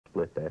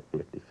split that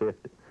 50-50.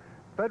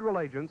 Federal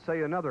agents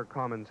say another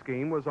common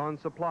scheme was on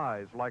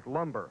supplies like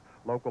lumber,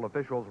 local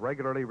officials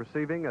regularly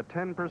receiving a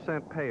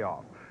 10%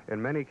 payoff. In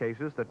many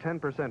cases, the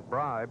 10%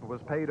 bribe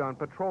was paid on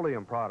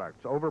petroleum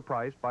products,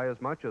 overpriced by as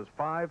much as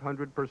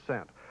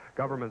 500%.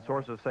 Government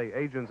sources say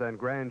agents and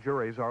grand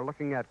juries are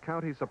looking at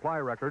county supply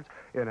records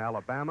in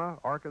Alabama,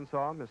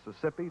 Arkansas,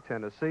 Mississippi,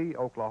 Tennessee,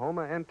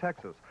 Oklahoma, and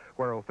Texas,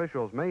 where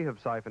officials may have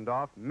siphoned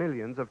off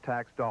millions of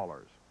tax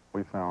dollars.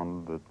 We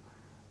found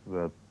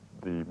that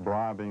the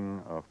bribing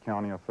of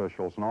county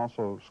officials and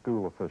also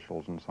school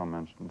officials in some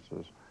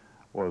instances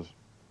was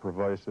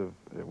pervasive.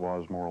 It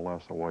was more or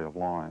less a way of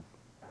life.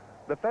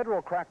 The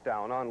federal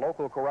crackdown on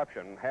local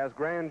corruption has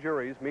grand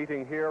juries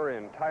meeting here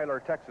in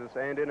Tyler, Texas,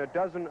 and in a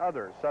dozen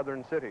other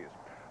southern cities.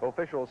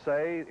 Officials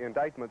say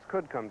indictments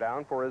could come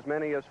down for as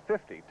many as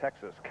 50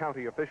 Texas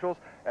county officials,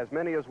 as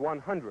many as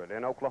 100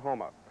 in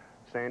Oklahoma.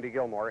 Sandy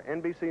Gilmore,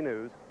 NBC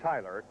News,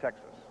 Tyler,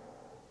 Texas.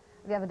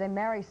 The other day,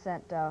 Mary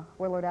sent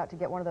Willard out to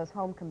get one of those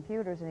home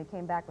computers, and he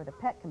came back with a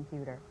pet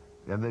computer.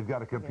 And they've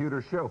got a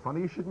computer show. Funny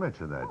you should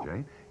mention that,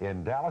 Jane.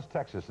 In Dallas,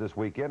 Texas this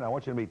weekend, I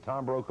want you to meet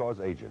Tom Brokaw's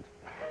agent.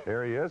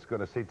 There he is.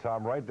 Going to see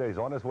Tom right there. He's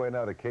on his way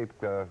now to Cape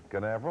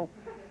Canaveral,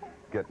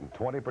 getting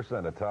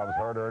 20% of Tom's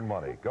hard-earned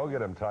money. Go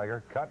get him,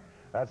 Tiger. Cut.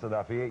 That's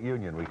enough. He ain't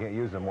union. We can't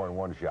use him more than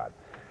one shot.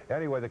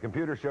 Anyway, the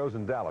computer show's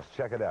in Dallas.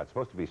 Check it out. It's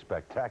supposed to be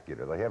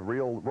spectacular. They have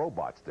real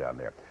robots down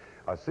there.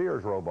 A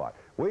Sears robot.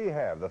 We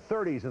have the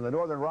 30s in the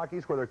northern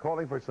Rockies where they're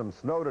calling for some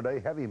snow today,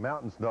 heavy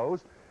mountain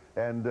snows,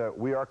 and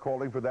we are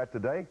calling for that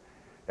today.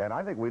 And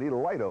I think we need a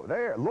light over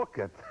there. Look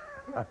at,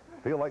 I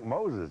feel like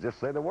Moses, just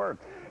say the word.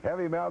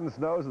 Heavy mountain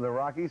snows in the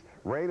Rockies,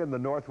 rain in the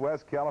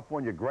northwest,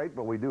 California great,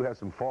 but we do have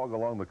some fog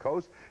along the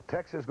coast.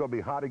 Texas is going to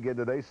be hot again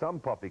today, some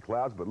puffy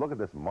clouds, but look at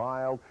this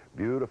mild,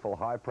 beautiful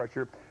high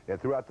pressure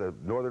and throughout the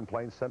northern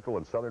plains, central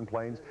and southern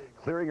plains,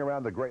 clearing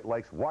around the Great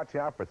Lakes. Watch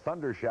out for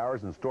thunder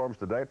showers and storms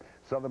today.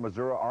 Southern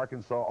Missouri,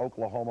 Arkansas,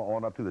 Oklahoma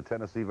on up to the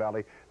Tennessee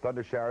Valley.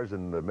 Thunder showers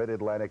in the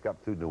mid-Atlantic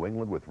up to New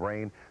England with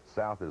rain.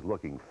 South is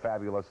looking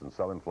fabulous, and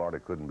southern Florida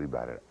couldn't be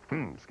better.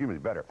 Excuse me,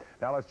 better.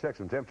 Now let's check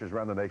some temperatures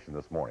around the nation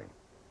this morning.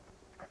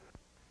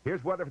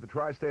 Here's weather for the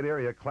tri-state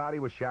area. Cloudy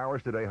with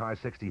showers today, high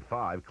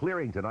 65.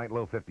 Clearing tonight,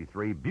 low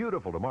 53.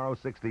 Beautiful tomorrow,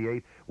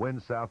 68.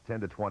 Wind south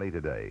 10 to 20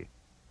 today.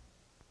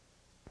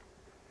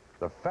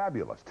 The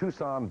fabulous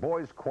Tucson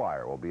Boys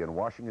Choir will be in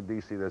Washington,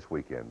 D.C. this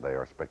weekend. They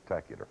are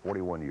spectacular.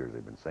 41 years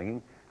they've been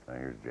singing. Now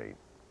here's Jane.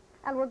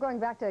 And we're going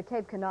back to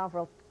Cape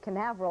Canaveral.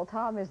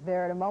 Tom is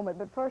there in a moment,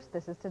 but first,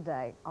 this is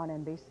Today on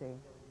NBC.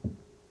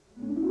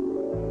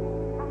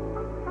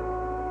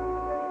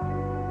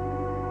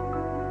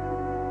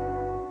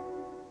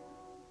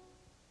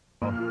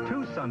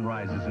 Two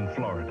sunrises in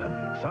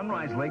Florida,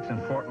 Sunrise Lakes in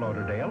Fort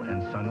Lauderdale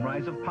and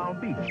Sunrise of Palm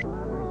Beach.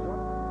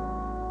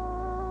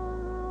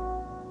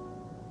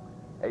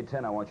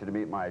 8:10, I want you to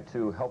meet my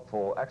two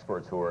helpful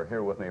experts who are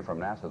here with me from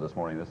NASA this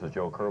morning. This is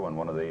Joe Kerwin,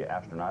 one of the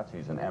astronauts.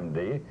 He's an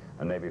MD,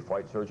 a Navy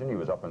flight surgeon. He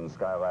was up in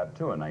Skylab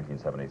 2 in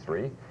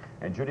 1973.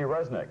 And Judy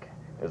Resnick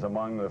is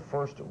among the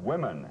first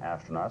women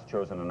astronauts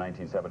chosen in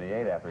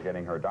 1978 after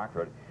getting her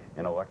doctorate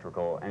in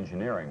electrical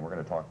engineering. We're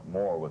going to talk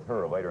more with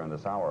her later in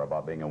this hour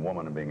about being a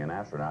woman and being an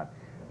astronaut.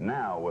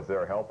 Now, with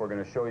their help, we're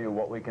going to show you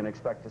what we can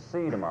expect to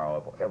see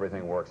tomorrow if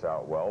everything works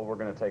out well. We're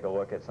going to take a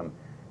look at some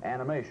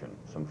animation,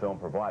 some film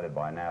provided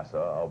by NASA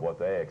of what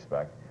they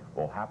expect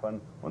will happen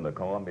when the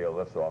Columbia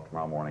lifts off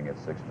tomorrow morning at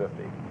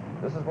 6:50.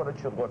 This is what it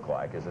should look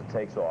like as it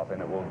takes off,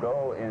 and it will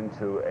go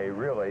into a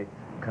really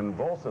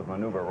convulsive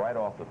maneuver right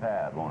off the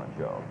pad, won't it,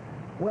 Joe?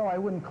 Well, I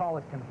wouldn't call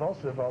it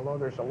convulsive, although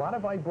there's a lot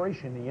of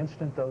vibration the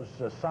instant those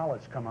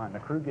solids come on. The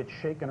crew gets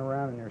shaken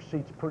around in their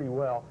seats pretty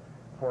well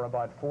for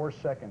about 4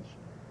 seconds.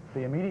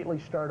 They immediately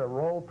start a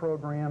roll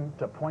program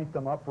to point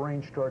them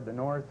uprange toward the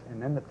north,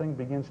 and then the thing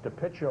begins to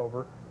pitch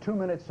over. 2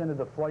 minutes into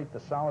the flight, the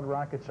solid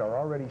rockets are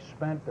already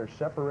spent. They're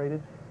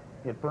separated.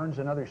 It burns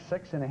another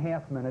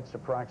 6.5 minutes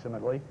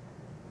approximately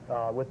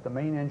with the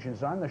main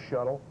engines on the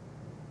shuttle.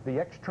 The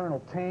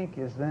external tank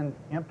is then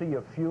empty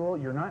of fuel.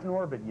 You're not in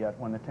orbit yet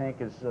when the tank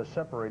is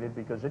separated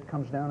because it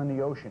comes down in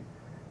the ocean.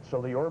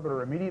 So the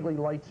orbiter immediately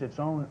lights its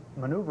own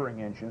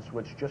maneuvering engines,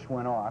 which just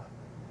went off,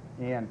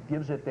 and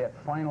gives it that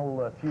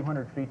final few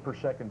hundred feet per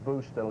second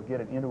boost that'll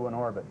get it into an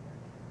orbit.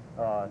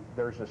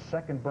 There's a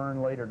second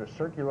burn later to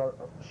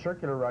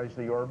circularize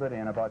the orbit,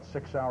 and about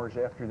 6 hours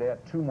after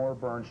that, 2 more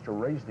burns to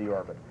raise the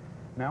orbit.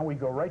 Now we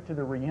go right to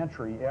the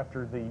re-entry.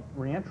 After the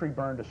re-entry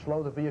burn to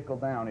slow the vehicle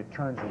down, it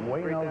turns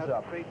way nose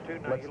up,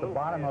 lets the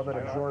bottom of it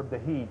absorb the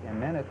heat,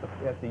 and then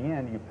at the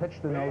end, you pitch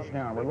the nose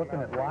down. We're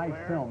looking at live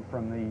film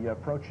from the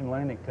approach and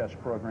landing test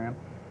program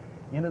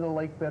into the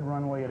lake bed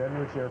runway at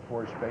Edwards Air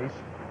Force Base.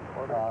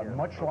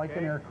 Much like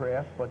an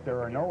aircraft, but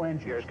there are no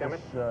engines.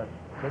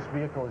 This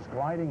vehicle is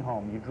gliding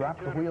home. You drop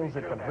the wheels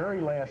at the very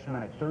last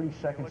minute, 30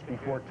 seconds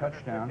before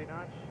touchdown,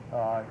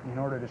 in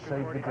order to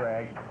save the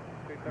drag.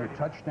 You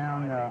touch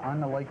down on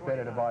the lake bed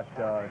at about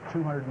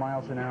 200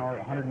 miles an hour,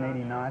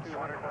 180 knots,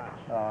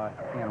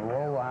 and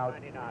roll out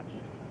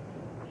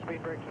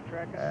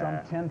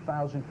some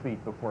 10,000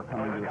 feet before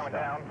coming to a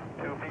stop.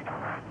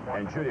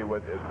 And Judy,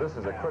 this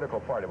is a critical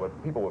part.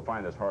 People would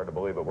find this hard to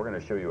believe, but we're going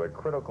to show you a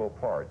critical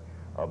part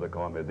of the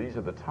Columbia. These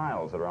are the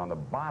tiles that are on the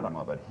bottom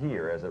of it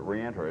here as it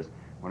re-enters,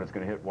 when it's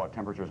going to hit, what,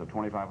 temperatures of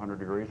 2,500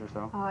 degrees or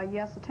so?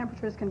 Yes, the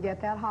temperatures can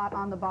get that hot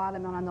on the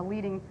bottom and on the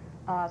leading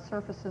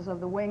surfaces of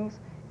the wings.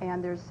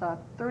 And there's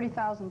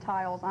 30,000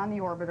 tiles on the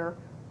orbiter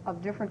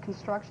of different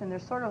construction. They're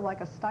sort of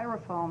like a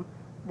styrofoam.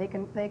 They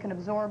can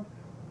absorb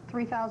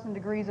 3,000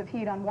 degrees of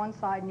heat on one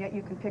side, and yet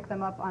you can pick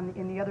them up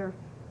in the other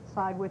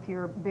side with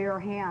your bare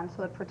hand,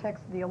 so it protects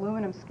the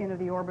aluminum skin of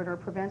the orbiter,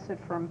 prevents it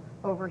from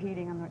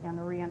overheating on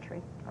the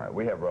re-entry. All right,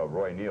 we have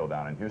Roy Neal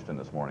down in Houston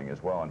this morning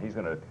as well, and he's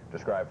going to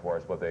describe for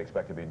us what they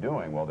expect to be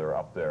doing while they're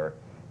up there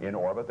in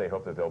orbit. They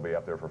hope that they'll be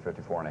up there for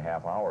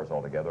 54.5 hours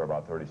altogether,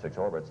 about 36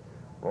 orbits.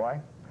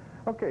 Roy?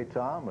 Okay,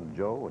 Tom and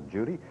Joe and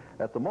Judy.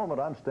 At the moment,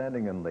 I'm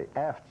standing in the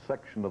aft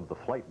section of the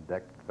flight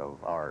deck of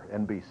our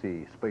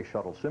NBC Space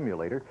Shuttle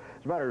simulator.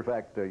 As a matter of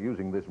fact,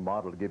 using this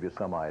model to give you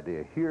some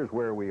idea, here's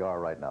where we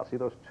are right now. See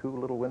those two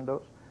little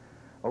windows?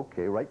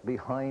 Okay, right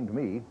behind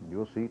me,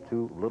 you'll see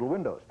two little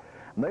windows.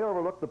 And they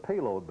overlook the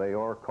payload bay,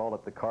 or call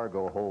it the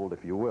cargo hold,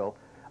 if you will.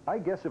 I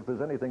guess if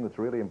there's anything that's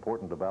really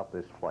important about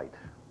this flight,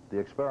 the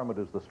experiment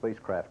is the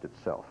spacecraft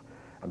itself.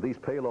 And these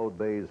payload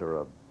bays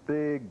are a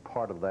big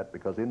part of that,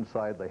 because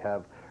inside they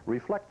have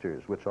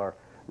reflectors, which are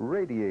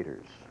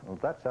radiators. Well,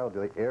 that's how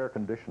they air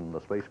condition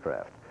the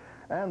spacecraft.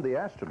 And the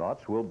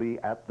astronauts will be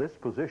at this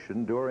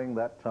position during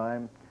that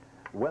time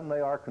when they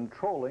are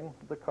controlling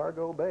the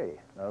cargo bay.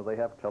 They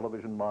have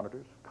television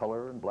monitors,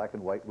 color and black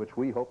and white, which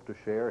we hope to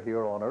share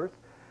here on Earth.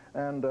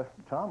 And,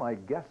 Tom, I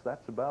guess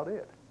that's about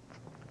it.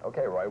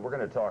 Okay, Roy, we're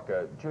going to talk,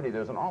 Judy,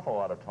 there's an awful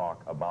lot of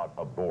talk about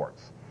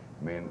aborts.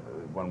 I mean,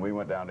 when we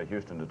went down to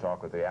Houston to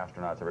talk with the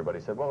astronauts, everybody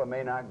said, well, it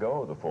may not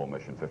go the full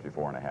mission,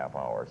 54.5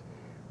 hours.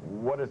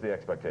 What is the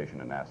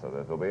expectation in NASA?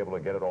 That they'll be able to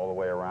get it all the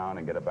way around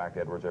and get it back to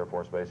Edwards Air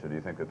Force Base, or do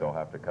you think that they'll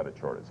have to cut it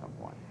short at some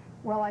point?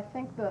 Well, I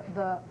think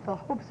the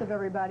hopes of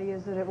everybody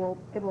is that it will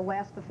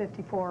last the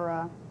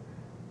 54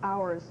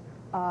 hours.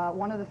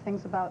 One of the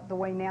things about the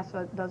way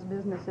NASA does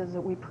business is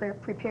that we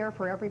prepare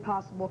for every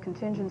possible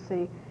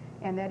contingency,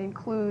 and that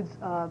includes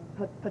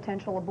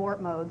potential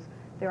abort modes.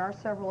 There are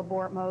several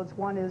abort modes.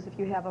 One is if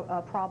you have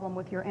a problem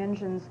with your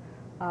engines,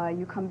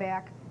 you come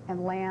back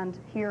and land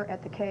here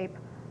at the Cape,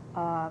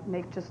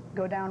 just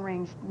go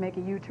downrange, make a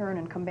U-turn,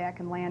 and come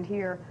back and land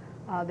here.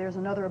 There's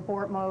another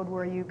abort mode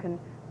where you can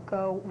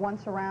go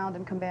once around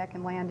and come back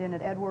and land in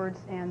at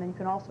Edwards, and then you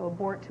can also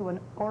abort to an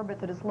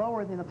orbit that is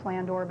lower than the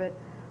planned orbit.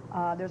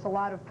 There's a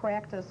lot of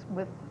practice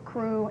with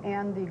crew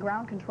and the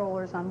ground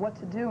controllers on what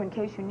to do in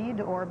case you need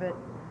to orbit,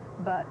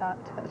 but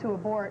to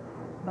abort.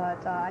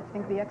 But I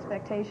think the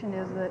expectation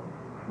is that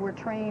we're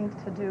trained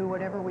to do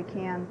whatever we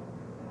can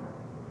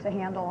to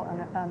handle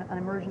an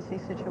emergency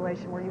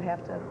situation where you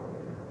have to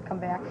come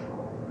back.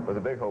 But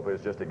the big hope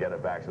is just to get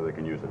it back so they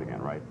can use it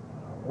again, right?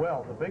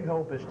 Well, the big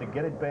hope is to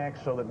get it back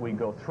so that we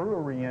go through a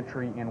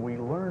re-entry and we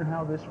learn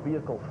how this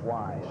vehicle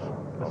flies.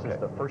 This is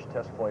the first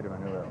test flight of a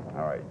new airplane.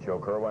 All right, Joe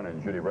Kerwin and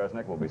Judy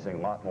Resnick, we'll be seeing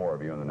a lot more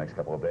of you in the next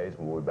couple of days.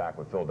 We'll be back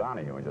with Phil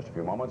Donahue in just a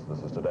few moments. This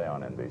is Today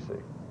on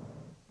NBC.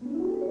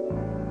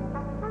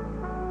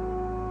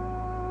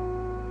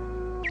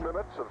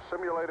 Minutes of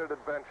simulated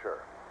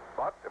adventure.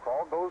 But if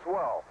all goes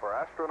well for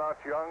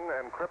astronauts Young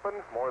and Crippen,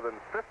 more than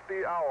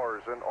 50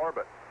 hours in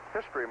orbit.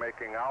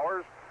 History-making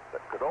hours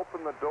that could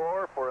open the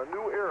door for a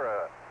new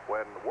era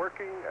when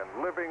working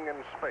and living in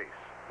space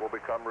will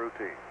become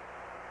routine.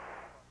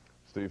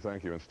 Steve,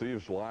 thank you. And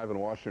Steve's live in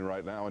Washington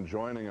right now and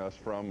joining us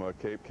from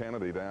Cape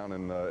Kennedy down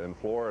in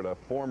Florida,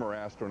 former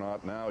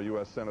astronaut, now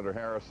U.S. Senator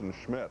Harrison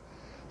Schmitt.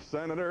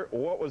 Senator,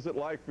 what was it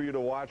like for you to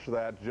watch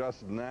that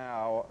just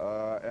now,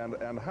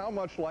 and how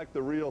much like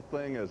the real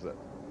thing is it?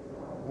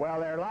 Well,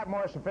 they're a lot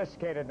more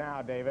sophisticated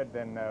now, David,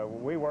 than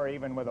we were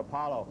even with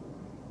Apollo.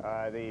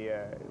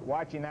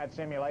 Watching that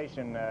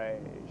simulation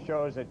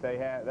shows that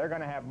they're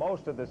going to have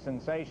most of the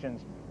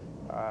sensations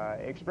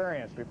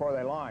experienced before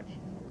they launch.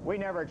 We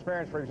never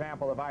experienced, for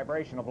example, the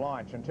vibration of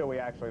launch until we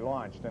actually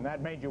launched, and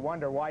that made you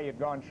wonder why you'd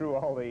gone through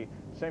all the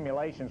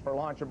simulations for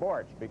launch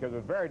aborts, because it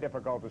was very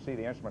difficult to see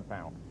the instrument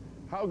panel.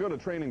 How good a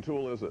training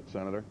tool is it,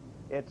 Senator?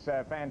 It's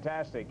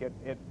fantastic.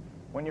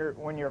 When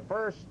your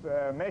first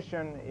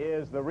mission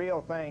is the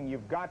real thing,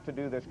 you've got to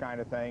do this kind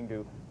of thing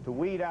to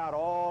weed out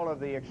all of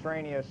the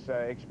extraneous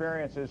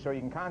experiences so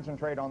you can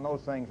concentrate on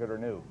those things that are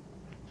new.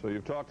 So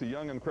you've talked to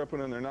Young and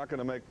Crippen, and they're not going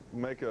to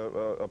make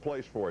a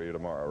place for you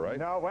tomorrow, right?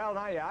 No, well,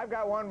 not yet. I've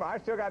got one.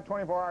 I've still got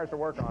 24 hours to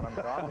work on them.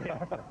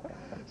 So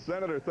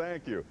Senator,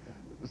 thank you.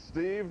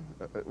 Steve,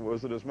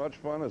 was it as much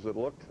fun as it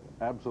looked?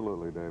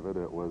 Absolutely, David.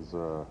 It was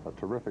a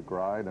terrific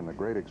ride and a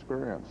great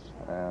experience.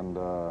 And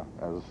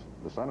as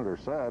the Senator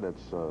said,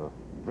 it's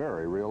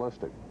very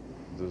realistic.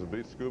 Does it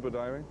beat scuba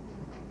diving?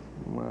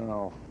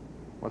 Well,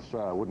 let's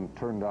try. I wouldn't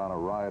turn down a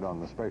ride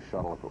on the space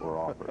shuttle if it were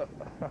offered.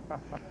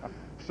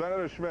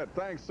 Senator Schmitt,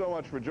 thanks so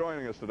much for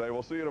joining us today.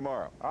 We'll see you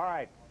tomorrow. All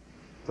right.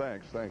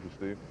 Thanks. Thank you,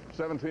 Steve.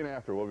 17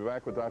 after. We'll be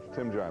back with Dr.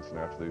 Tim Johnson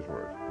after these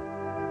words.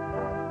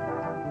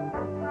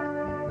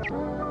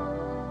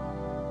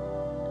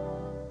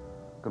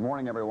 Good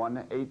morning,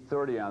 everyone.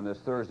 8:30 on this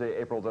Thursday,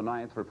 April the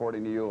 9th,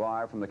 reporting to you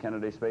live from the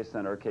Kennedy Space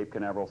Center, Cape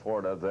Canaveral,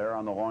 Florida. There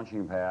on the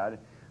launching pad,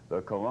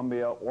 the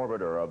Columbia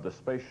orbiter of the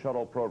Space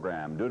Shuttle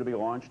program, due to be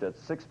launched at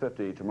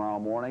 6:50 tomorrow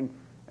morning,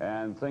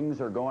 and things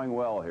are going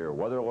well here.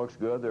 Weather looks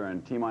good. They're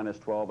in T-minus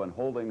 12 and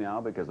holding now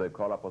because they've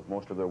caught up with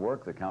most of their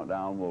work. The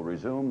countdown will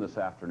resume this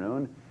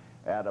afternoon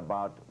at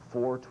about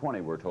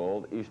 4:20, we're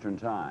told, Eastern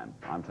Time.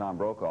 I'm Tom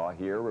Brokaw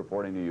here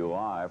reporting to you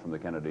live from the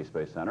Kennedy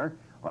Space Center.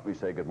 Let me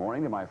say good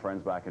morning to my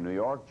friends back in New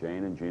York,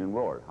 Jane and Jean and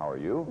Willard. How are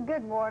you?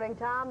 Good morning,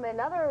 Tom.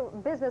 Another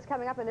business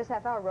coming up in this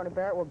half hour. Rhoda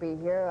Barrett will be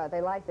here.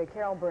 They like the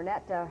Carol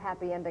Burnett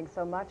happy ending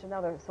so much.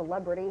 Another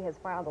celebrity has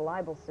filed a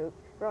libel suit.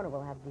 Rhoda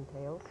will have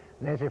details.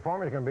 Nancy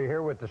Foreman's going to be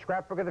here with the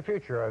scrapbook of the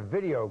future, a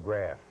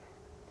videograph.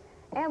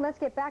 And let's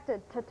get back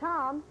to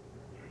Tom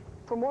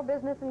for more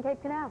business in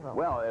Cape Canaveral.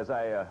 Well, as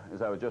I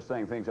was just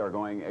saying, things are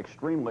going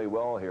extremely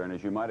well here, and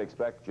as you might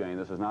expect, Jane,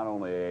 this is not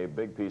only a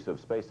big piece of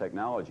space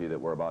technology that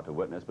we're about to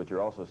witness, but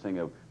you're also seeing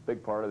a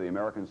big part of the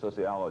American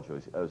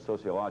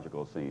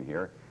sociological scene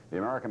here, the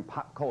American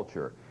pop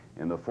culture,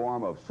 in the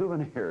form of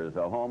souvenirs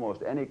of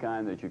almost any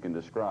kind that you can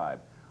describe.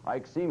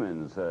 Ike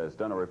Siemens has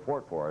done a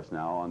report for us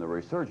now on the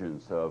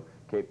resurgence of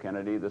Cape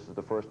Kennedy. This is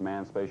the first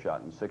manned space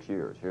shot in 6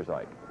 years. Here's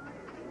Ike.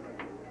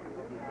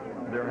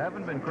 There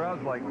haven't been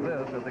crowds like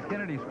this at the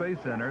Kennedy Space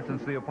Center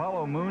since the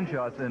Apollo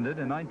moonshots ended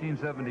in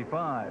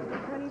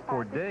 1975.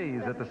 For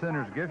days at the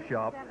center's gift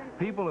shop,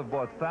 people have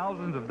bought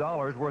thousands of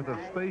dollars worth of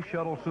space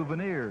shuttle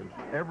souvenirs.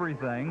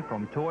 Everything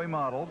from toy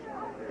models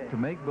to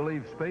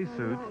make-believe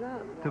spacesuits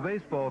to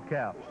baseball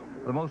caps,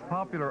 the most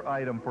popular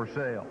item for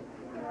sale.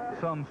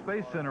 Some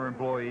Space Center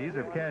employees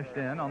have cashed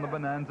in on the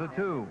bonanza,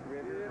 too.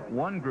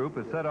 One group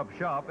has set up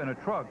shop in a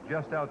truck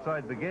just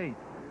outside the gate.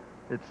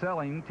 It's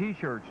selling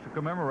T-shirts to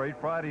commemorate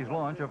Friday's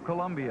launch of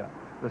Columbia,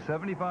 the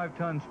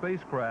 75-ton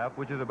spacecraft,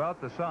 which is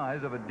about the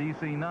size of a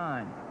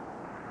DC-9.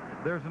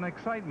 There's an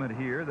excitement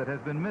here that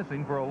has been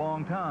missing for a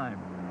long time.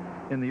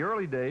 In the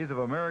early days of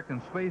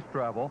American space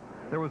travel,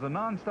 there was a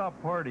non-stop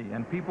party,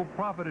 and people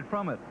profited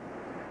from it.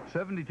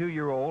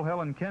 72-year-old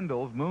Helen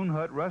Kendall's Moon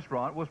Hut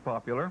restaurant was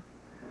popular.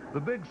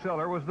 The big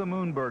seller was the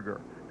Moon Burger,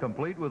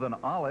 complete with an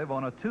olive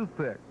on a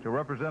toothpick to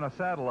represent a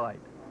satellite.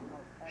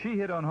 She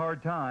hit on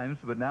hard times,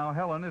 but now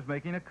Helen is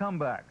making a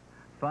comeback,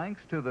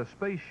 thanks to the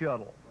Space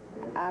Shuttle.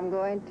 I'm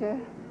going to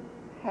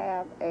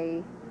have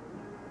a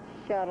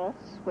shuttle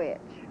switch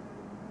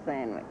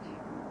sandwich.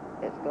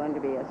 It's going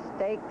to be a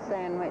steak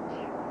sandwich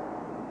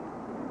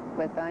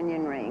with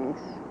onion rings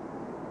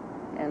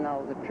and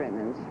all the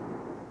trimmings.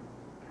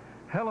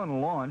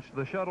 Helen launched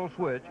the shuttle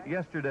switch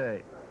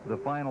yesterday. The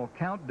final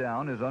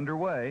countdown is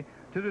underway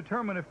to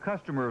determine if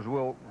customers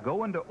will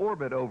go into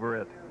orbit over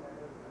it.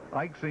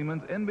 Ike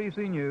Siemens,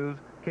 NBC News,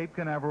 Cape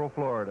Canaveral,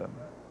 Florida.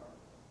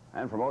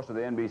 And for most of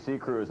the NBC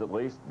crews, at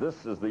least,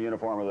 this is the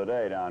uniform of the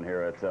day down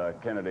here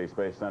at Kennedy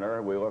Space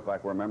Center. We look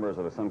like we're members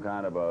of some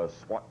kind of a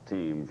SWAT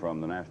team from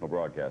the National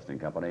Broadcasting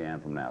Company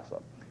and from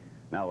NASA.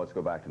 Now let's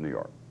go back to New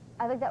York.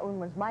 I think that one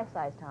was my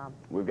size, Tom.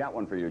 We've got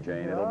one for you,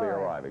 Jane. It'll be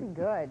arriving.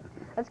 Good.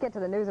 Let's get to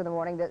the news of the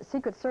morning. The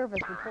Secret Service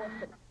reports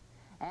that...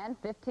 And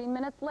 15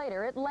 minutes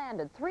later, it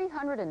landed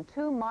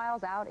 302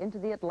 miles out into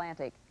the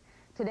Atlantic.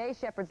 Today,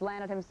 Shepard's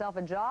landed himself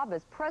a job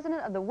as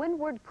president of the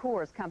Windward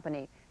Coors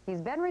Company.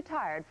 He's been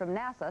retired from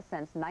NASA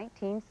since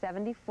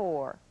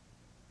 1974.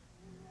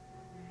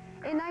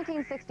 In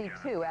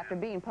 1962, after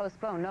being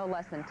postponed no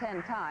less than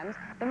 10 times,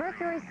 the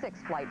Mercury 6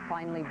 flight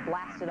finally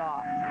blasted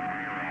off.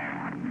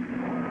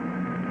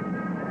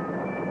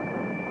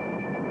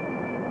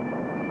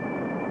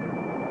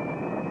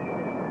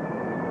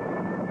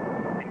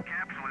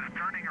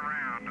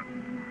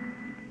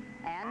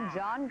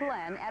 John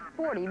Glenn, at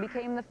 40,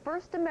 became the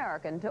first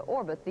American to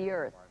orbit the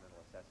Earth.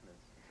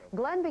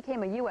 Glenn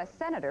became a U.S.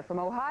 Senator from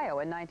Ohio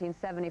in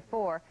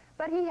 1974,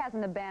 but he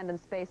hasn't abandoned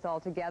space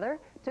altogether.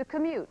 To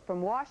commute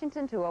from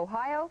Washington to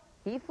Ohio,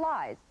 he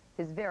flies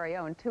his very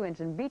own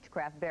 2-engine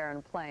Beechcraft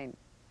Baron plane.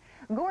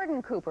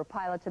 Gordon Cooper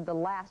piloted the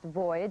last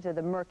voyage of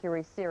the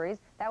Mercury series.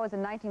 That was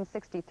in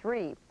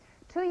 1963.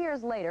 2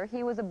 years later,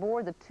 he was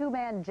aboard the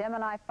 2-man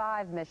Gemini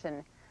 5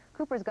 mission.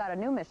 Cooper's got a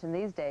new mission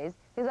these days,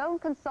 his own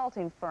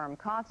consulting firm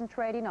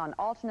concentrating on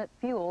alternate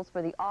fuels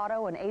for the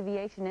auto and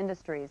aviation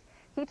industries.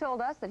 He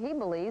told us that he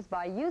believes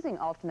by using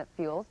alternate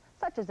fuels,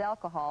 such as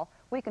alcohol,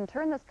 we can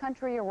turn this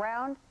country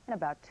around in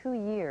about 2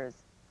 years.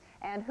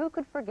 And who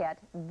could forget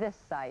this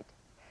sight?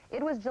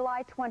 It was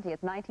July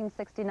 20th,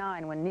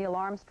 1969, when Neil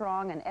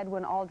Armstrong and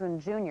Edwin Aldrin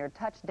Jr.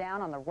 touched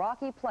down on the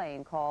rocky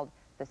plain called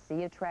the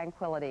Sea of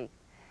Tranquility.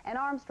 And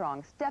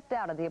Armstrong stepped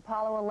out of the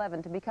Apollo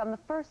 11 to become the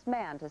first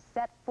man to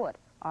set foot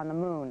on the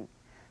moon.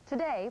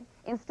 Today,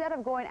 instead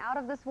of going out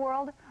of this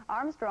world,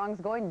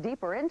 Armstrong's going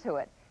deeper into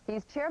it.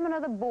 He's chairman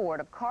of the board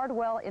of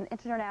Cardwell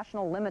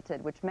International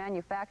Limited, which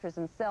manufactures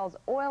and sells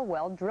oil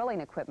well drilling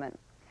equipment.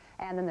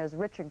 And then there's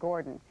Richard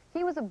Gordon.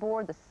 He was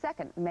aboard the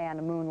second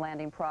manned moon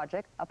landing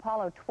project,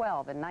 Apollo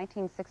 12, in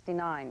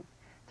 1969.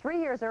 3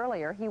 years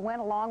earlier, he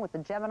went along with the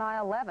Gemini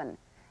 11.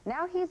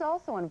 Now he's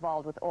also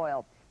involved with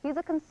oil. He's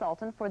a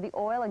consultant for the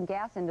oil and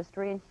gas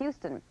industry in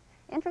Houston.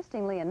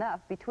 Interestingly enough,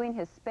 between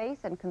his space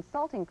and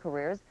consulting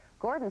careers,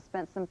 Gordon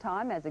spent some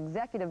time as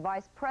executive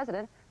vice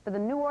president for the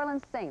New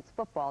Orleans Saints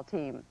football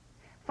team.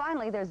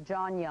 Finally, there's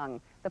John Young,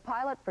 the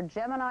pilot for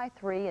Gemini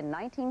 3 in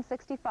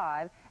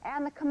 1965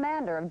 and the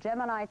commander of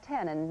Gemini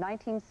 10 in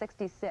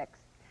 1966.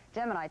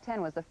 Gemini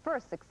 10 was the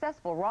first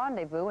successful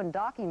rendezvous and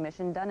docking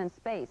mission done in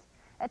space,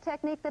 a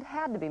technique that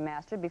had to be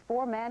mastered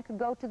before man could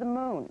go to the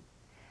moon.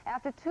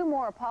 After 2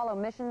 more Apollo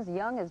missions,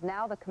 Young is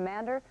now the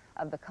commander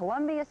of the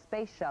Columbia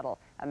Space Shuttle,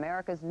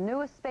 America's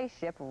newest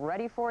spaceship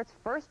ready for its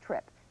first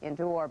trip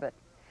into orbit.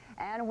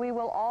 And we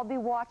will all be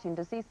watching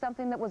to see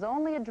something that was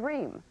only a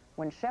dream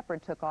when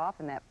Shepard took off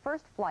in that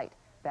first flight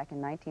back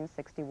in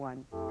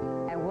 1961.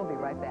 And we'll be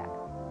right back.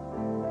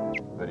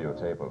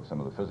 Videotape of some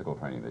of the physical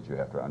training that you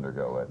have to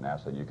undergo at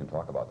NASA. You can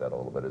talk about that a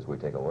little bit as we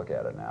take a look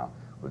at it now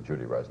with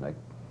Judy Resnick.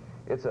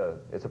 It's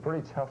a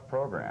pretty tough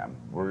program.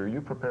 Were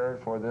you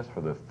prepared for this,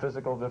 for the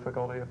physical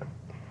difficulty of it?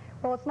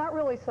 Well, it's not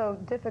really so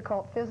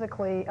difficult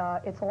physically.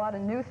 It's a lot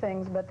of new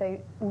things, but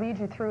they lead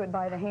you through it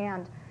by the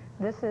hand.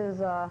 This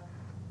is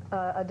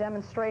a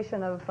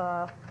demonstration of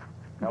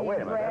now,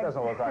 wait a minute. That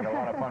doesn't look like a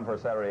lot of fun for a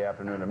Saturday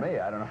afternoon to me.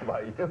 I don't know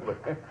about you,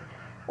 but...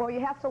 Well, you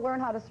have to learn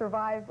how to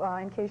survive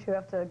in case you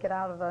have to get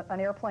out of an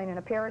airplane in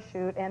a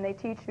parachute, and they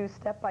teach you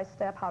step by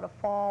step how to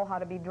fall, how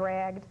to be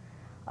dragged.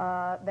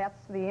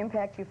 That's the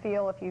impact you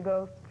feel if you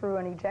go through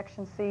an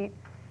ejection seat,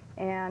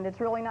 and it's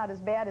really not as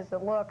bad as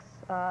it looks.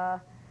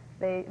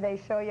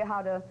 They show you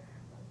how to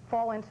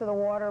fall into the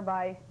water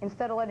by,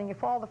 instead of letting you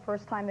fall the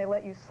first time, they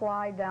let you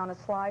slide down a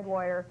slide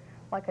wire.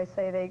 Like I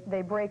say,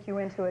 they break you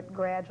into it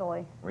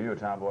gradually. Were you a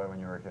tomboy when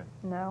you were a kid?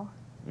 No.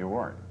 You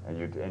weren't, and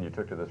you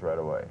took to this right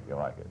away. You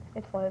like it?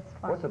 It's fun.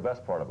 What's the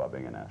best part about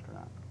being an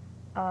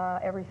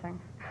astronaut? Everything.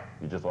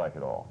 You just like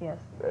it all? Yes.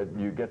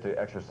 You get to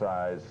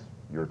exercise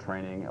your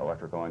training,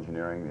 electrical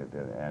engineering,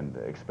 and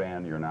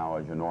expand your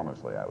knowledge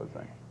enormously, I would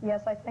think.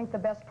 Yes, I think the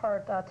best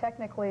part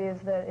technically is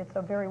that it's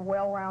a very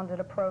well-rounded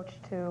approach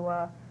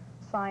to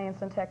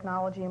science and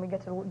technology, and we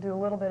get to do a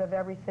little bit of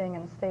everything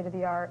and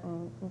state-of-the-art,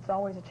 and it's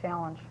always a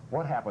challenge.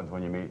 What happens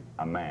when you meet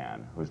a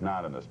man who's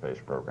not in the space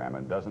program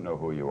and doesn't know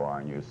who you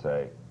are, and you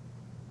say,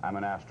 I'm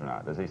an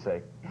astronaut? Does he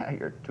say, yeah,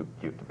 you're too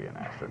cute to be an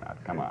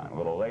astronaut. Come on,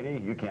 little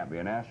lady, you can't be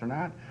an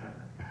astronaut?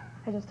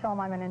 I just tell him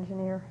I'm an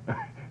engineer.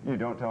 You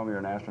don't tell him you're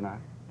an astronaut?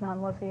 Not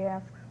unless he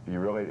asks. You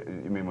really,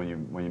 you mean when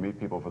you meet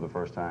people for the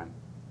first time?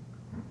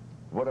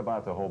 What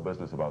about the whole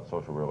business about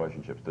social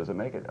relationships? Does it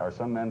make it, are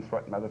some men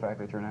threatened by the fact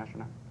that you're an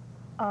astronaut?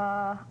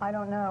 I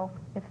don't know.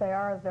 If they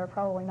are, they're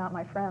probably not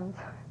my friends.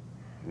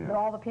 Yeah. But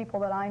all the people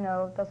that I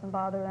know, it doesn't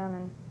bother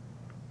them,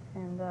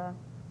 and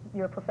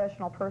you're a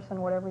professional person,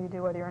 whatever you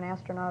do, whether you're an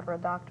astronaut or a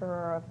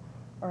doctor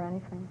or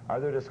anything. Are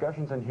there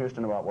discussions in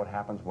Houston about what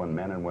happens when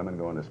men and women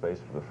go into space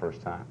for the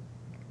first time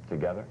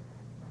together?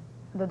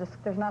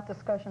 There's not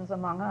discussions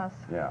among us.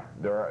 Yeah.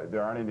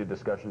 There aren't any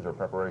discussions or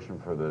preparation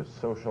for the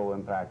social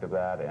impact of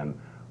that, and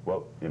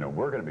well, you know,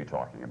 we're going to be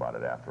talking about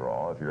it after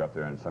all, if you're up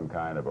there in some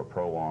kind of a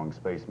prolonged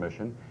space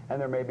mission,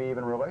 and there may be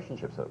even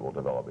relationships that will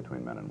develop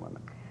between men and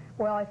women.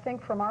 Well, I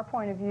think from our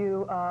point of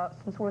view,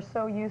 since we're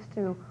so used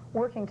to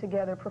working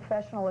together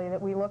professionally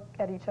that we look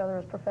at each other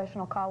as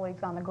professional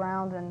colleagues on the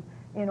ground and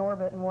in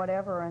orbit and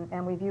whatever,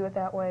 and we view it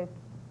that way,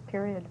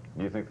 period.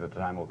 Do you think that the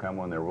time will come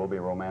when there will be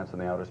romance in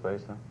the outer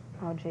space, though?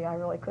 Oh, gee, I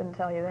really couldn't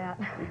tell you that.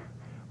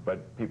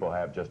 But people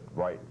have just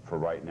right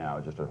now,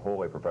 just a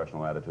wholly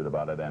professional attitude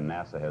about it, and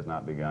NASA has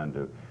not begun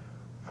to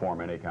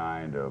form any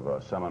kind of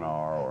a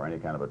seminar or any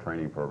kind of a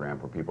training program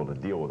for people to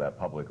deal with that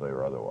publicly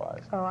or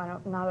otherwise. Oh,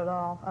 not at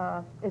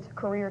all. It's a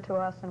career to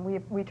us, and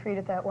we treat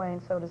it that way,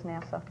 and so does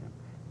NASA.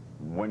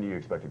 When do you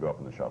expect to go up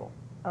in the shuttle?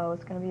 Oh,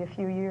 it's going to be a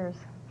few years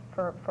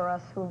for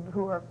us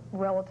who are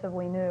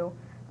relatively new,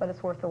 but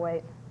it's worth the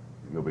wait.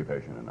 You'll be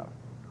patient enough.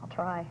 I'll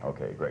try.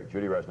 Okay, great.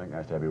 Judy Resnick,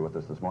 nice to have you with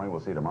us this morning.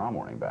 We'll see you tomorrow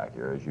morning back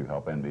here as you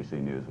help NBC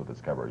News with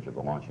its coverage of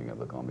the launching of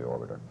the Columbia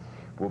orbiter.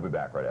 We'll be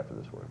back right after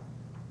this word.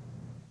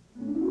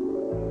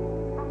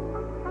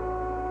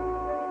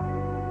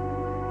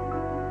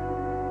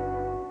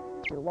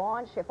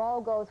 Launch, if all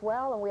goes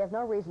well, and we have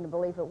no reason to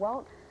believe it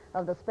won't,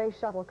 of the Space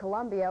Shuttle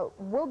Columbia.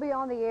 We'll be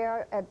on the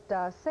air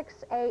at 6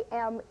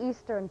 a.m.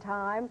 Eastern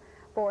Time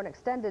for an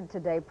extended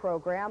Today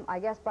program. I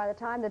guess by the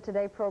time the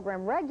Today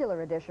program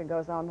regular edition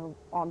goes on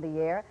the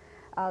air,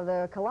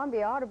 the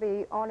Columbia ought to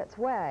be on its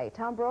way.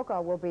 Tom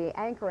Brokaw will be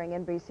anchoring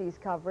NBC's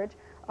coverage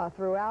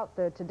throughout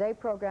the Today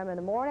program in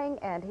the morning,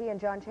 and he and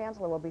John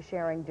Chancellor will be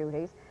sharing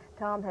duties.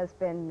 Tom has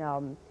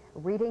been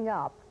reading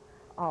up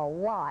a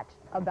lot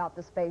about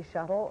the Space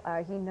Shuttle.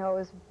 He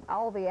knows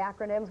all the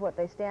acronyms, what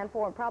they stand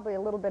for, and probably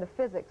a little bit of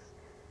physics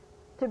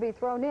to be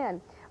thrown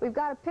in. We've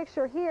got a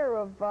picture here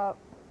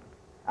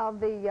of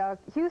the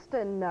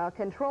Houston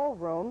control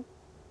room,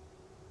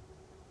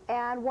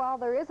 and while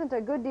there isn't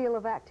a good deal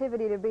of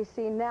activity to be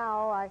seen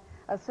now, I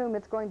assume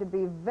it's going to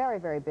be very,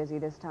 very busy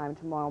this time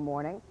tomorrow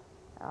morning.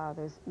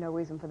 There's no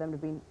reason for them to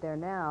be there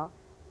now.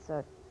 It's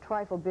a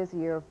trifle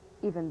busier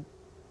even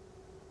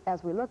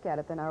as we look at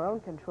it than our own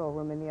control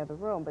room in the other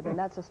room, but then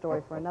that's a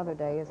story for another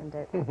day, isn't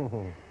it?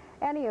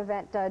 any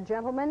event,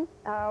 gentlemen,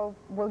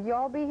 will you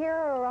all be here,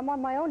 or I'm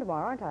on my own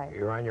tomorrow, aren't I?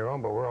 You're on your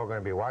own, but we're all going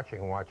to be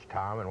watching. Watch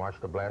Tom and watch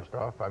the blast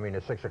off. I mean,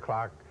 the 6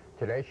 o'clock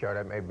Today Show,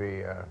 that may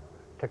be a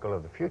tickle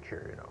of the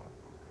future, you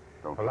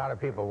know. A lot of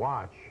people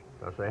watch.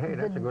 They'll say, hey,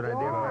 that's a good idea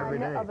for every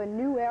day. Of a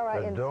new era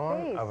in space. The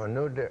dawn of a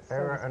new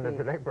era in the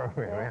Today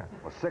program, yeah.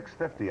 Well,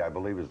 6:50, I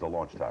believe, is the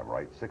launch time,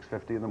 right?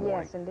 6:50 in the morning.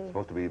 Yes, indeed. It's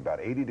supposed to be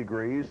about 80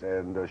 degrees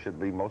and should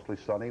be mostly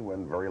sunny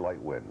when very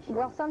light winds. So.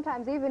 Well,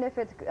 sometimes even if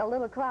it's a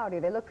little cloudy,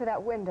 they look for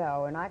that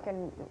window, and I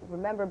can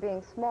remember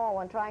being small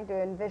and trying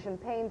to envision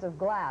panes of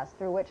glass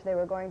through which they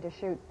were going to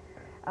shoot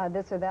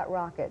this or that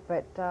rocket.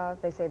 But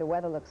they say the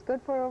weather looks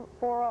good for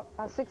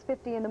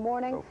 6:50 in the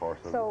morning. So far,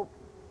 so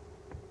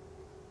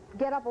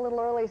get up a little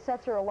early,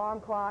 set your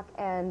alarm clock,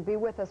 and be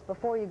with us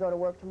before you go to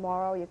work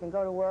tomorrow. You can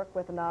go to work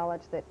with the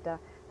knowledge that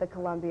the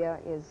Columbia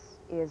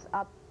is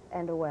up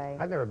and away.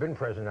 I've never been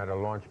present at a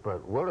launch,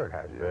 but Willard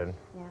has been.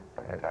 Yeah.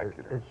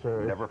 Spectacular.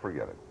 Never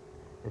forget it.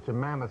 It's a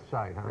mammoth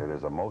sight, huh? It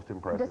is a most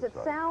impressive sight.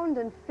 Does it sound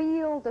and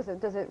feel?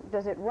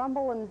 Does it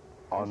rumble and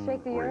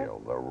shake the earth?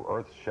 Unreal. The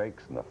earth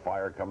shakes and the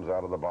fire comes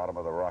out of the bottom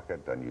of the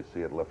rocket, and you see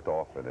it lift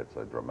off, and it's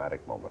a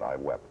dramatic moment. I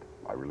wept.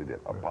 I really did.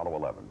 Apollo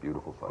 11,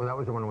 beautiful sight. Well, that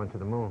was the one that went to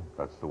the moon.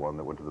 That's the one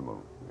that went to the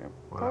moon. Yeah.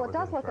 Well, it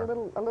does look a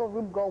little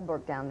Rube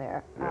Goldberg down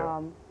there.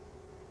 Yeah.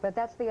 But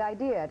that's the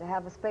idea, to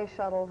have a space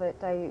shuttle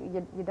that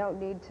you don't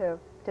need to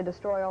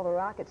destroy all the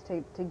rockets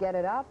to get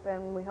it up,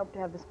 and we hope to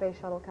have the space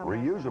shuttle come back.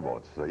 Reusable.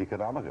 It's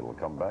economical. It'll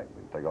come back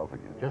and take off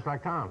again. Just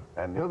like Tom.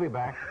 And he'll be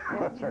back.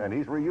 That's right, and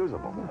he's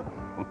reusable.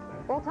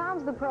 Well,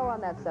 Tom's the pro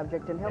on that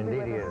subject, and he'll be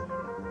with us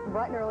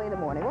bright and early in the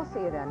morning. We'll see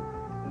you then.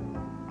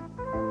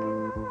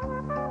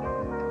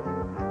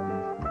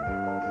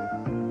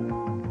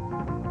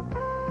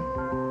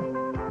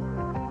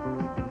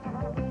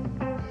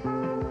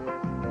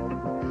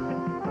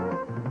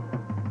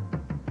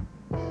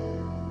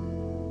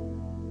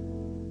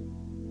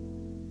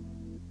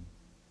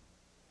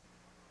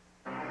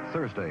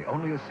 Thursday,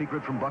 only a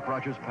secret from Buck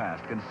Rogers'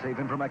 past can save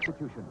him from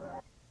execution.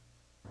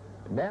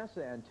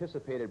 NASA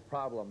anticipated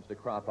problems to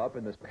crop up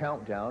in this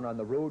countdown on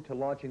the road to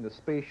launching the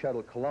Space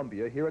Shuttle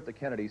Columbia here at the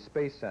Kennedy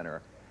Space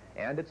Center,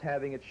 and it's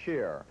having its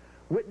share.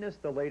 Witness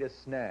the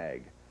latest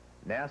snag.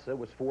 NASA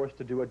was forced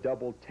to do a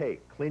double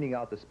take, cleaning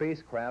out the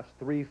spacecraft's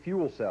 3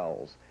 fuel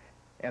cells,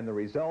 and the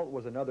result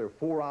was another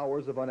 4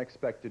 hours of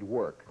unexpected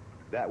work.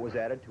 That was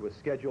added to a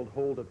scheduled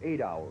hold of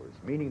 8 hours,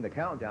 meaning the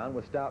countdown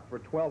was stopped for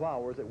 12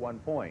 hours at one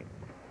point,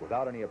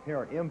 without any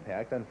apparent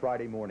impact on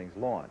Friday morning's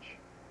launch.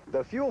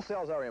 The fuel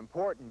cells are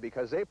important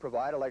because they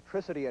provide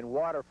electricity and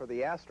water for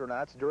the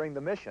astronauts during the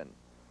mission.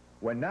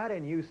 When not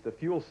in use, the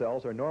fuel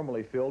cells are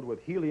normally filled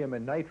with helium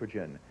and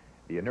nitrogen.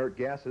 The inert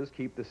gases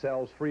keep the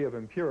cells free of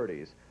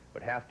impurities,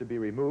 but have to be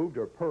removed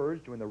or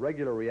purged when the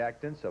regular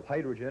reactants of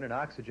hydrogen and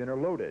oxygen are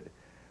loaded.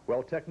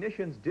 Well,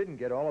 technicians didn't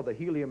get all of the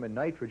helium and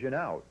nitrogen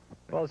out.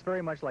 Well, it's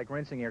very much like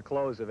rinsing your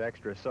clothes of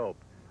extra soap.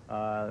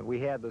 We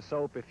had the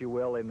soap, if you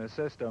will, in the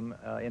system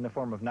in the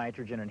form of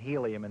nitrogen and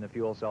helium in the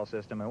fuel cell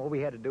system, and what we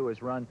had to do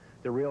is run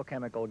the real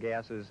chemical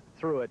gases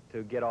through it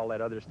to get all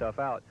that other stuff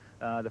out.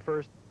 The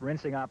first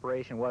rinsing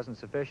operation wasn't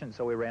sufficient,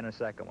 so we ran a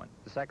second one.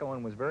 The second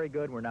one was very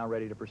good. We're now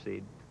ready to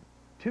proceed.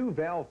 2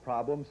 valve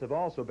problems have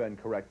also been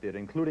corrected,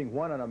 including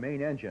one on a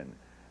main engine.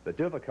 The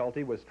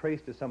difficulty was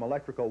traced to some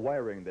electrical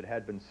wiring that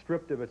had been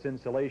stripped of its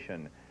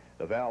insulation.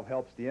 The valve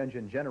helps the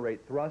engine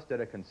generate thrust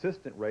at a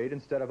consistent rate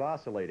instead of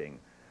oscillating.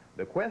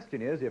 The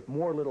question is, if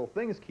more little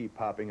things keep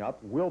popping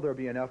up, will there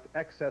be enough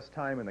excess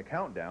time in the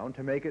countdown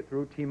to make it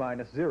through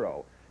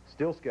T-0,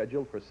 still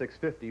scheduled for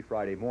 6:50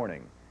 Friday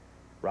morning?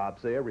 Rob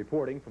Zaya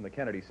reporting from the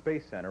Kennedy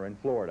Space Center in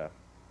Florida.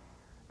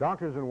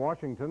 Doctors in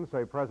Washington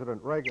say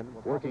President Reagan...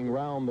 Working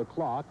round the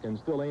clock and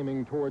still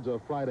aiming towards a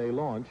Friday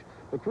launch,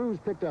 the crews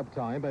picked up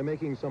time by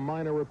making some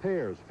minor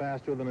repairs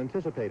faster than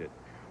anticipated.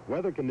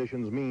 Weather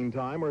conditions,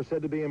 meantime, are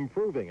said to be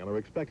improving and are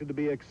expected to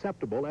be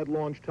acceptable at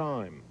launch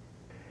time.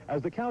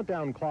 As the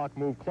countdown clock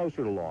moved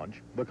closer to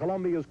launch, the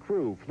Columbia's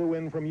crew flew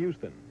in from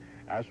Houston.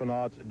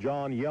 Astronauts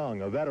John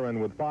Young, a veteran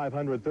with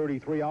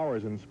 533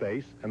 hours in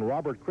space, and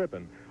Robert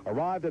Crippen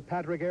arrived at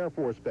Patrick Air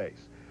Force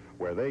Base,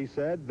 where they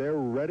said they're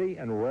ready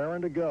and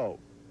raring to go.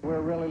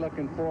 We're really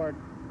looking forward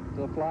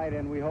to the flight,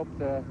 and we hope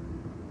that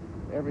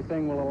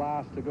everything will allow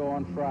us to go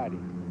on Friday.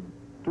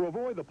 To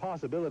avoid the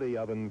possibility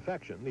of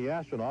infection, the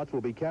astronauts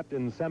will be kept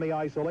in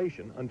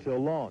semi-isolation until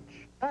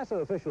launch. NASA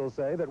officials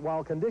say that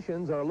while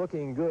conditions are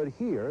looking good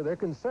here, they're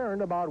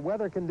concerned about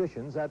weather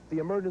conditions at the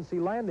emergency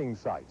landing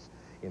sites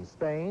in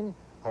Spain,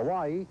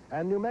 Hawaii,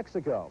 and New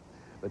Mexico.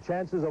 The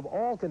chances of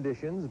all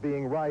conditions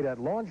being right at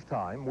launch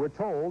time, we're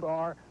told,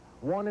 are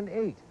 1 in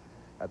 8.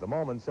 At the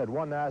moment, said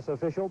one NASA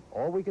official,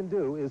 all we can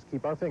do is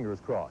keep our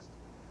fingers crossed.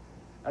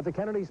 At the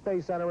Kennedy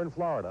Space Center in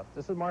Florida,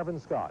 this is Marvin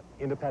Scott,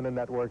 Independent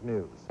Network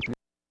News.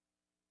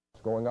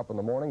 Going up in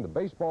the morning, the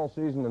baseball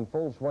season in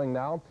full swing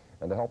now,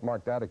 and to help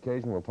mark that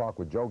occasion, we'll talk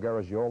with Joe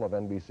Garagiola of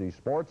NBC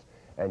Sports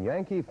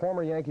And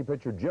former Yankee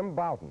pitcher Jim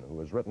Bouton,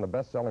 who has written the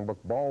best-selling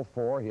book Ball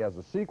 4. He has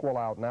a sequel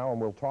out now, and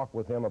we'll talk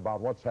with him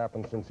about what's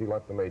happened since he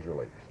left the Major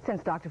League.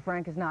 Since Dr.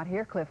 Frank is not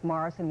here, Cliff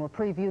Morrison will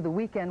preview the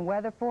weekend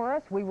weather for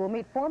us. We will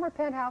meet former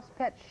Penthouse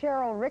pet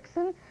Cheryl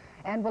Rickson,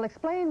 and we'll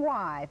explain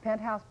why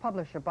Penthouse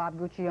publisher Bob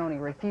Guccione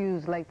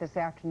refused late this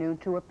afternoon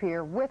to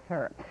appear with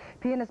her.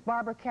 Pianist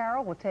Barbara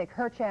Carroll will take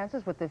her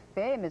chances with the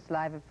famous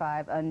Live at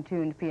 5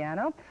 untuned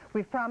piano.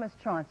 We've promised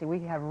Chauncey, we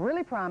have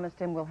really promised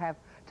him we'll have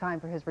time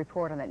for his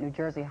report on that New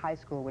Jersey high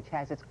school, which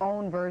has its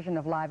own version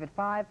of Live at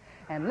 5.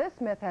 And Liz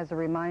Smith has a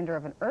reminder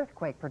of an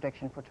earthquake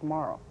prediction for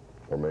tomorrow.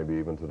 Or maybe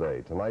even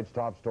today. Tonight's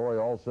top story,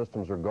 all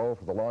systems are go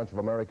for the launch of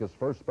America's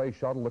first space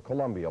shuttle to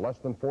Columbia, less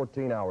than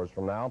 14 hours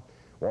from now.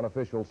 One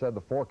official said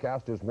the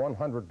forecast is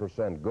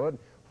 100% good.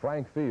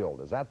 Frank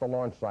Field is at the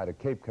launch site at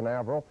Cape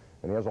Canaveral,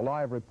 and he has a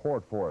live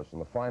report for us in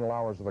the final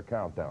hours of the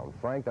countdown.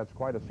 Frank, that's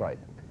quite a sight.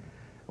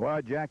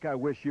 Well, Jack, I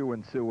wish you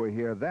and Sue were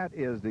here. That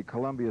is the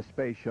Columbia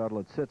Space Shuttle.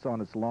 It sits on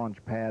its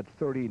launch pad,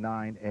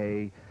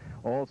 39A.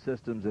 All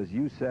systems, as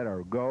you said,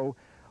 are go.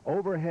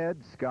 Overhead,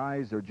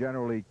 skies are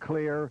generally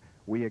clear.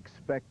 We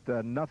expect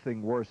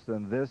nothing worse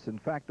than this. In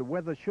fact, the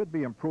weather should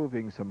be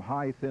improving, some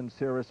high, thin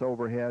cirrus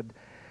overhead.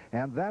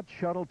 And that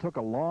shuttle took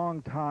a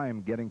long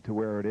time getting to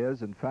where it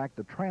is. In fact,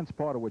 the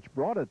transporter which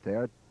brought it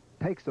there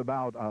takes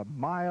about a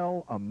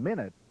mile a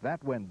minute.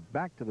 That went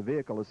back to the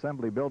vehicle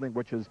assembly building,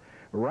 which is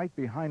right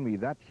behind me,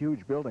 that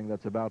huge building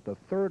that's about the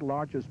third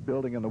largest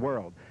building in the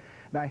world.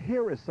 Now,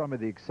 here is some of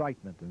the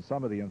excitement and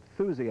some of the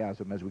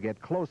enthusiasm as we get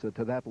closer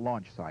to that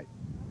launch site.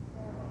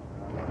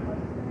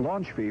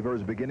 Launch fever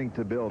is beginning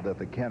to build at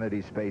the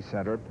Kennedy Space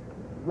Center.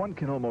 One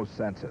can almost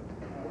sense it.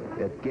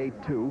 At Gate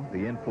 2,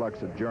 the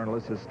influx of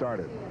journalists has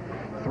started.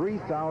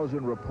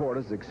 3,000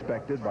 reporters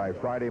expected by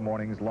Friday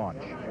morning's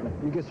launch.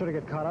 You sort of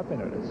get caught up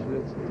in it.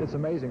 It's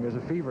amazing. There's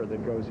a fever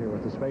that goes here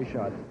with the space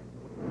shot.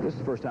 This is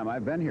the first time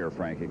I've been here,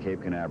 Frank, at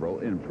Cape Canaveral.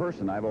 In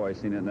person, I've always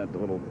seen it in that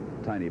little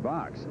tiny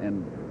box,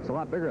 and it's a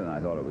lot bigger than I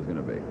thought it was going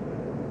to be.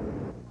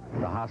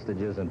 The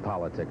hostages in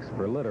politics.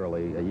 For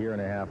literally a year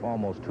and a half,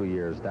 almost 2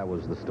 years, that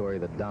was the story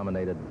that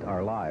dominated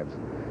our lives.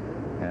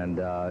 And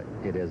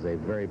it is a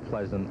very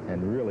pleasant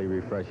and really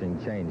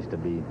refreshing change to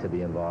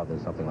be involved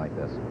in something like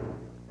this.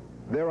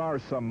 There are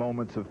some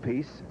moments of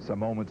peace, some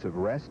moments of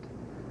rest,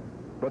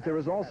 but there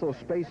is also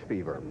space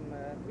fever,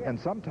 and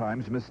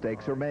sometimes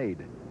mistakes are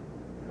made.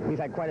 We've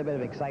had quite a bit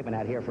of excitement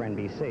out here for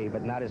NBC,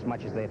 but not as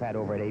much as they've had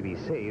over at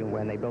ABC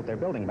when they built their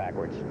building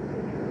backwards.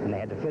 And they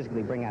had to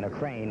physically bring out a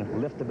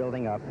crane, lift the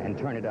building up, and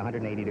turn it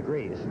 180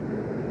 degrees.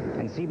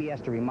 And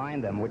CBS, to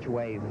remind them which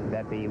way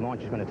that the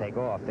launch is going to take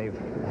off, they've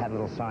had a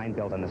little sign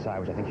built on the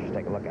side, which I think you should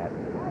take a look at.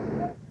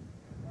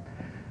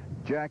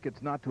 Jack,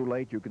 it's not too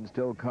late. You can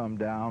still come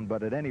down,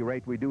 but at any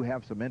rate, we do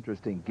have some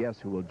interesting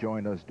guests who will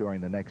join us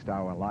during the next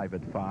hour live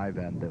at 5,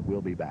 and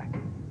we'll be back.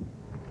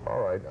 All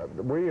right.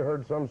 We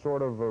heard some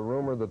sort of a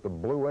rumor that the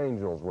Blue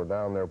Angels were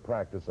down there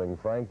practicing.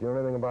 Frank, do you know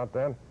anything about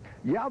that?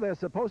 Yeah, they're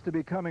supposed to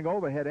be coming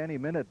overhead any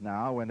minute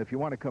now, and if you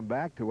want to come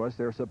back to us,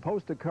 they're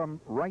supposed to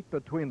come right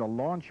between the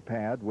launch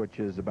pad, which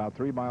is about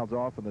 3 miles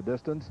off in the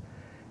distance,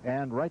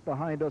 and right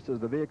behind us is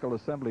the vehicle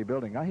assembly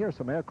building. I hear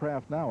some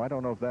aircraft now. I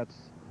don't know if that's...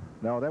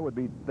 No,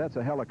 that's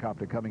a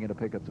helicopter coming in to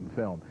pick up some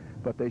film.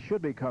 But they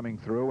should be coming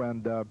through,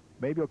 and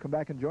maybe you'll come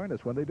back and join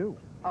us when they do.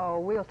 Oh,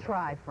 we'll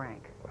try,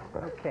 Frank.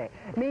 Okay.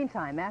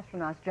 Meantime,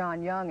 astronauts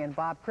John Young and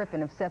Bob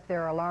Crippen have set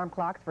their alarm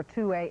clocks for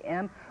 2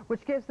 a.m.,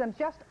 which gives them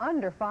just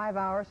under 5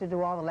 hours to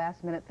do all the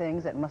last-minute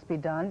things that must be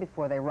done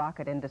before they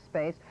rocket into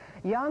space.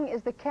 Young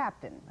is the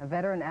captain, a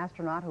veteran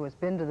astronaut who has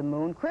been to the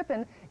moon.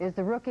 Crippen is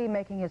the rookie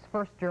making his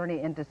first journey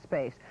into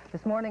space.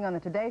 This morning on the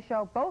Today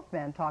Show, both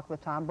men talked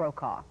with Tom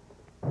Brokaw.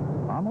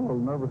 I'm a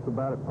little nervous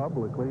about it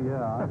publicly,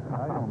 yeah.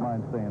 I don't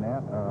mind saying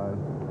that.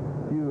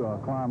 If you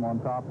climb on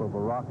top of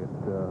a rocket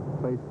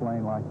space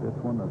plane like this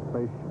one, a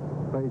space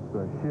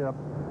ship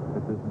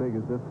that's as big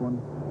as this one,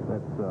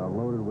 that's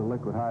loaded with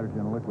liquid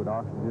hydrogen and liquid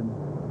oxygen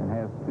and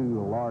has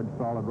 2 large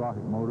solid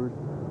rocket motors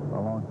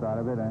alongside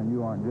of it, and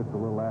you aren't just a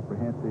little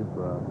apprehensive,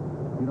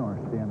 you don't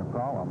understand the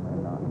problem.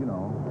 And, you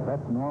know,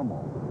 that's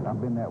normal.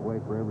 I've been that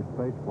way for every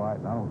space flight,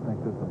 and I don't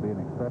think this will be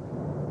an exception.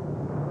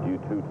 Do you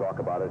two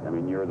talk about it? I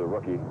mean, you're the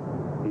rookie,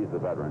 he's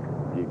the veteran.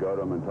 Do you go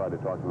to him and try to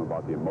talk to him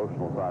about the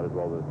emotional side as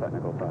well as the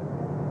technical side?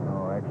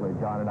 No, actually,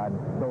 John and I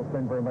don't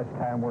spend very much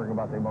time worrying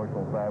about the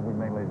emotional side. We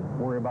mainly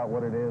worry about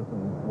what it is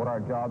and what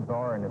our jobs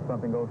are, and if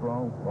something goes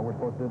wrong, what we're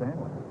supposed to do to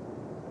handle it.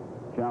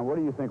 John, what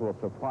do you think will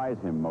surprise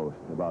him most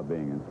about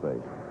being in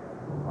space?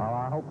 Well,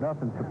 I hope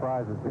nothing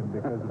surprises him,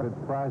 because if it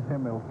surprises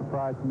him, it'll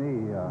surprise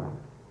me.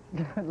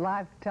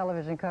 Live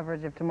television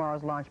coverage of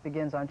tomorrow's launch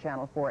begins on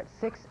Channel 4 at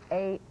 6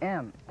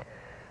 a.m.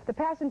 The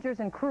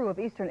passengers and crew of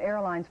Eastern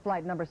Airlines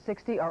Flight number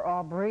 60 are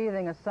all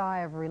breathing a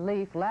sigh of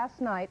relief.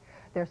 Last night,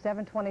 their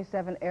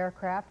 727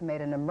 aircraft made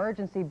an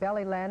emergency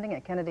belly landing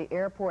at Kennedy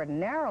Airport,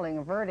 narrowly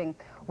averting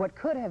what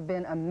could have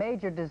been a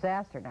major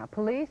disaster. Now,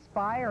 police,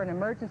 fire, and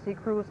emergency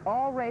crews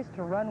all raced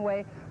to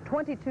runway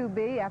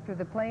 22B after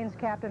the plane's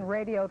captain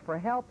radioed for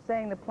help,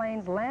 saying the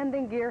plane's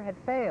landing gear had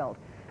failed.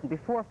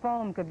 Before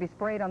foam could be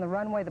sprayed on the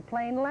runway, the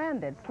plane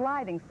landed,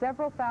 sliding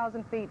several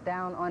thousand feet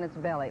down on its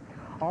belly.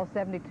 All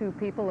 72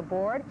 people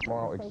aboard.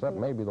 Tomorrow, except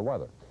maybe the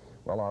weather.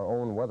 Well, our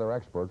own weather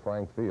expert,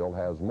 Frank Field,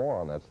 has more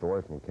on that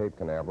story from Cape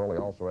Canaveral. He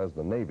also has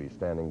the Navy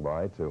standing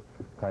by to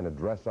kind of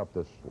dress up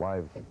this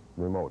live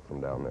remote from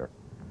down there.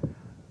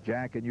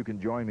 Jack, and you can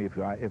join me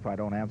if I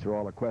don't answer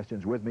all the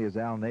questions. With me is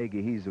Al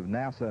Nagy. He's of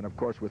NASA, and of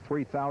course, with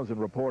 3,000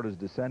 reporters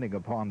descending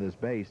upon this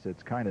base,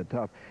 it's kind of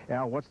tough.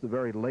 Al, what's the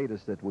very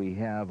latest that we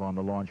have on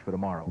the launch for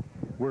tomorrow?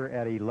 We're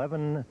at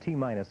 11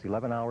 T-minus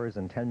 11 hours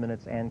and 10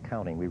 minutes and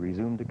counting. We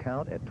resumed to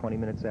count at 20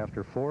 minutes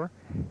after 4,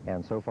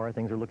 and so far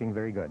things are looking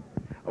very good.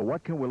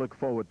 What can we look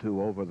forward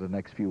to over the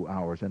next few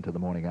hours into the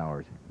morning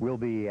hours? We'll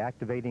be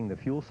activating the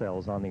fuel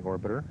cells on the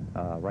orbiter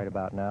right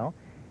about now.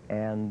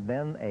 And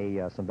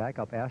then some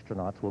backup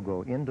astronauts will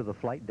go into the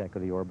flight deck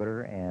of the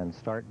orbiter and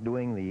start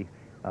doing the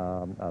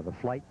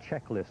flight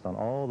checklist on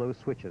all those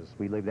switches.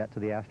 We leave that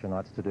to the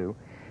astronauts to do.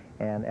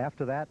 And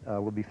after that,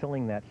 we'll be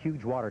filling that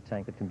huge water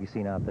tank that can be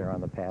seen out there on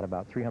the pad,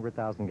 about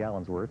 300,000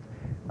 gallons worth,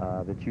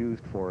 that's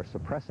used for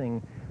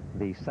suppressing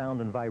the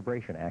sound and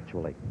vibration,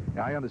 actually.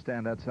 I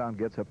understand that sound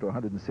gets up to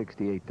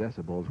 168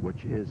 decibels,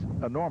 which is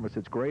enormous.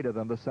 It's greater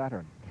than the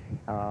Saturn.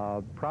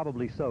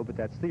 Probably so, but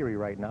that's theory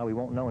right now. We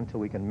won't know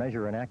until we can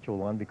measure an actual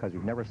one because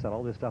we've never set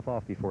all this stuff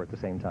off before at the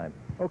same time.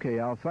 Okay,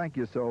 Al, thank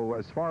you. So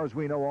as far as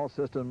we know, all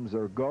systems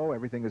are go.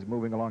 Everything is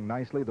moving along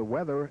nicely. The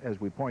weather, as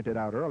we pointed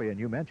out earlier, and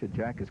you mentioned,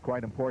 Jack, is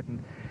quite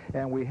important.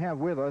 And we have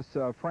with us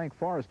Frank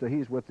Forrester.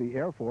 He's with the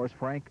Air Force.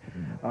 Frank,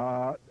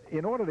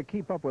 in order to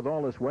keep up with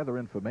all this weather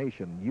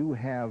information, you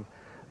have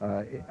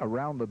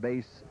around the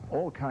base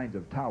all kinds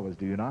of towers,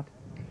 do you not?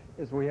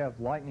 Yes, we have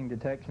lightning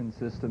detection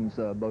systems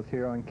both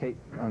here on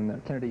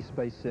the Kennedy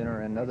Space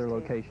Center and other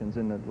locations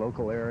in the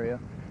local area.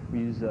 We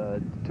use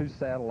 2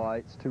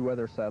 satellites, 2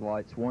 weather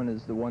satellites. One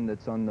is the one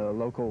that's on the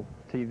local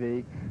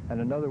TV, and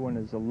another one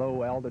is a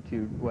low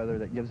altitude weather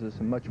that gives us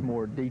a much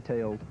more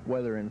detailed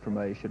weather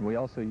information. We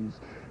also use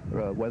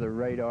weather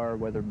radar,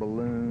 weather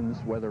balloons,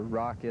 weather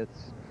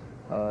rockets.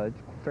 It's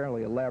a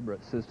fairly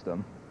elaborate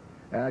system.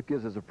 That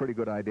gives us a pretty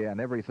good idea, and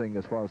everything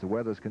as far as the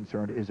weather is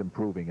concerned is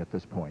improving at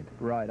this point.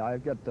 Right.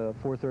 I've got the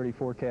 4:30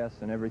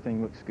 forecast, and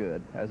everything looks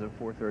good as of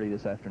 4:30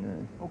 this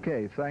afternoon.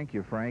 Okay, thank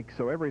you, Frank.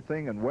 So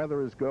everything and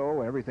weather is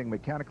go, everything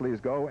mechanically is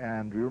go,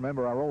 and you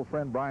remember our old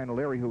friend Brian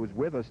O'Leary, who was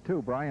with us,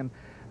 too. Brian,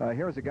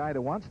 here's a guy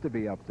that wants to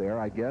be up there,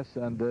 I guess,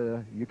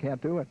 and you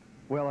can't do it.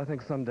 Well, I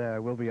think someday I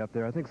will be up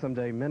there. I think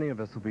someday many of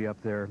us will be up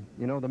there.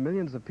 You know, the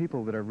millions of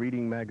people that are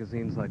reading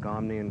magazines like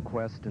Omni and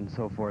Quest and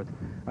so forth,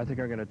 I think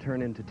are going to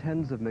turn into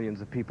tens of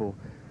millions of people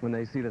when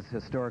they see this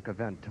historic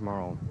event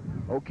tomorrow.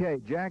 Okay,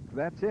 Jack,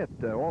 that's it.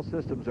 All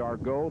systems are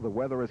go. The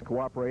weather is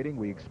cooperating.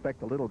 We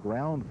expect a little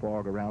ground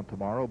fog around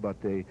tomorrow, but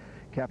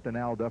Captain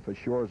Al Duff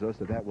assures us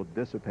that that will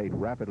dissipate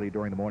rapidly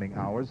during the morning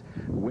hours.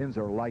 Winds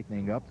are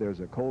lightening up. There's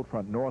a cold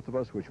front north of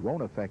us, which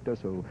won't affect us,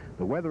 so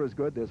the weather is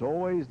good. There's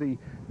always the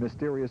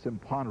mysterious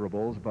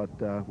imponderables, but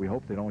we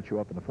hope they don't show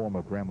up in the form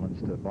of gremlins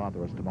to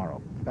bother us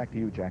tomorrow. Back to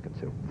you, Jack and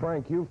Sue.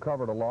 Frank, you've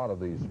covered a lot of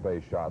these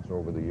space shots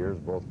over the years,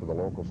 both for the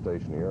local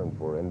station here and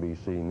for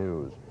NBC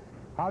News.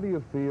 How do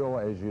you feel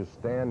as you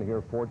stand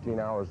here 14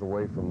 hours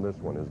away from this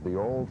one? Is the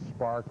old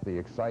spark, the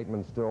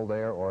excitement still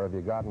there, or have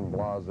you gotten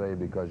blasé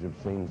because you've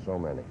seen so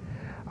many?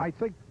 I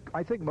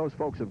think most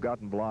folks have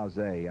gotten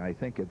blasé. I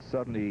think it's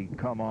suddenly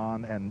come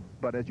on,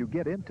 but as you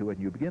get into it,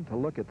 you begin to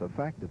look at the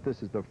fact that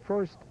this is the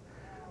first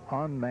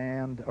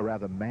unmanned, or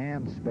rather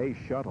manned space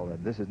shuttle,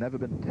 and this has never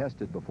been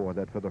tested before,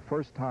 that for the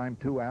first time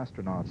 2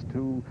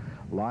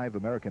 live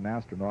American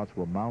astronauts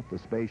will mount the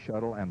space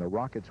shuttle and the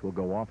rockets will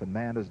go off, and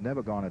man has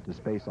never gone into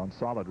space on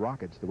solid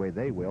rockets the way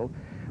they will.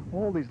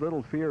 All these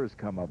little fears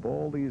come up,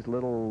 all these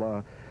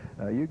little,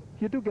 you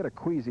do get a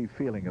queasy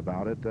feeling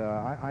about it.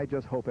 I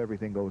just hope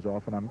everything goes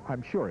off, and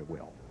I'm sure it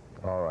will.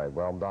 All right,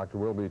 well, Doctor,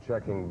 we'll be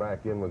checking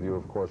back in with you.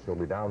 Of course, you'll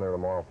be down there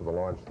tomorrow for the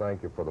launch.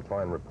 Thank you for the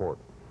fine report.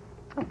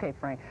 Okay,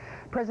 Frank.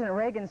 President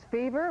Reagan's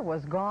fever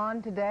was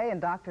gone today, and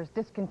doctors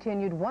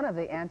discontinued one of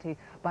the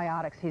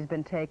antibiotics he's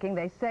been taking.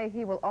 They say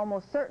he will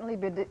almost certainly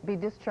be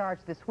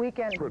discharged this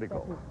weekend.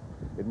 Critical.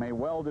 It may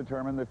well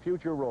determine the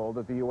future role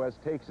that the U.S.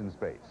 takes in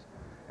space.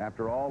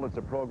 After all, it's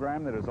a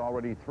program that is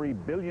already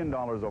 $3 billion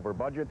over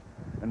budget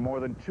and more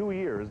than 2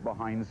 years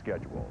behind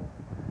schedule.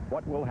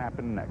 What will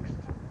happen next?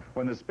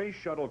 When the Space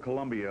Shuttle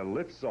Columbia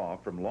lifts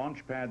off from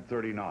Launch Pad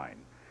 39,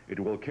 it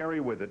will carry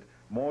with it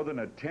more than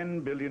a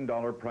 $10 billion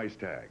price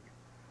tag.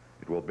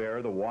 It will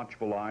bear the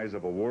watchful eyes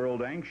of a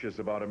world anxious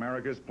about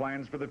America's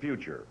plans for the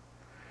future.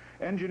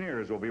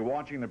 Engineers will be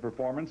watching the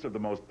performance of the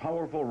most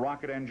powerful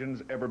rocket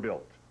engines ever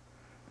built.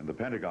 And the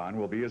Pentagon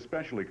will be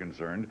especially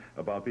concerned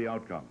about the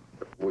outcome.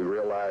 We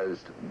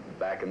realized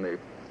back in the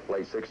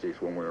late 60s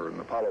when we were in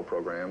the Apollo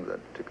program that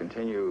to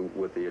continue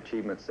with the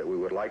achievements that we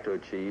would like to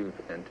achieve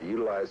and to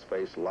utilize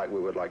space like we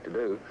would like to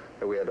do,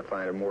 that we had to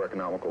find a more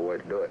economical way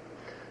to do it.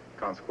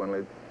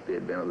 Consequently, the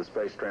advent of the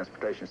space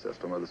transportation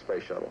system of the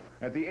space shuttle.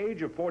 At the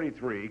age of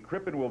 43,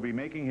 Crippen will be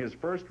making his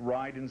first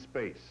ride in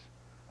space.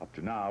 Up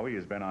to now, he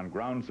has been on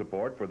ground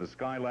support for the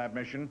Skylab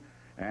mission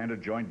and a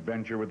joint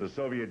venture with the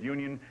Soviet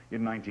Union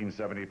in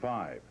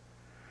 1975.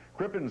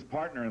 Krippen's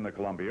partner in the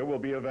Columbia will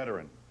be a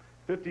veteran,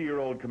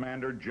 50-year-old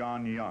Commander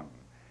John Young.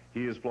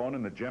 He has flown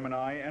in the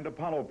Gemini and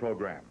Apollo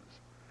programs.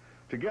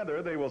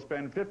 Together, they will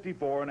spend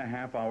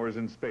 54.5 hours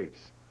in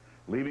space,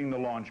 leaving the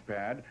launch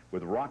pad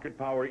with rocket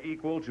power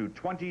equal to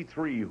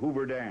 23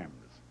 Hoover dams.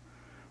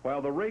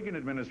 While the Reagan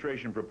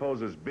administration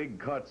proposes big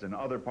cuts in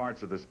other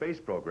parts of the space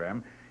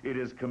program, it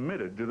is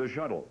committed to the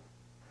shuttle.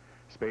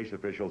 Space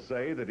officials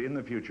say that in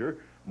the future,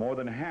 more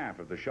than half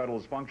of the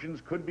shuttle's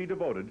functions could be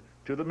devoted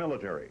to the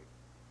military.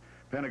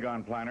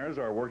 Pentagon planners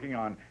are working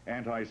on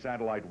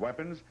anti-satellite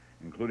weapons,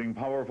 including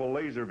powerful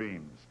laser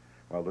beams,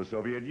 while the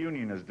Soviet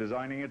Union is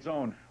designing its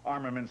own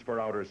armaments for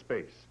outer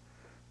space.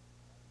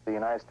 The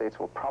United States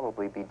will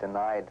probably be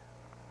denied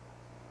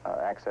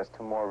access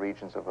to more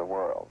regions of the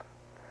world.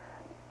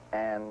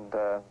 And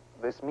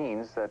this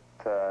means that,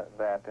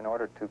 that in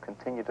order to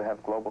continue to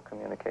have global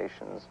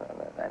communications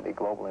and a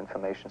global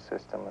information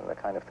system and the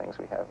kind of things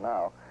we have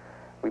now,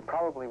 we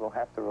probably will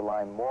have to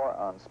rely more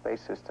on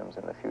space systems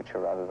in the future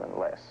rather than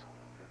less.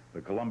 The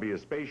Columbia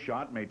space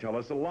shot may tell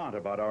us a lot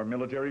about our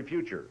military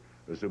future,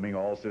 assuming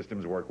all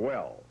systems work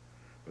well.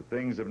 But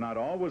things have not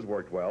always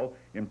worked well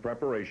in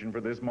preparation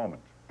for this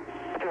moment.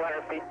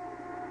 200 feet.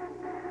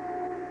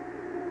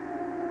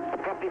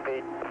 50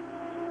 feet.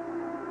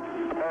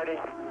 30.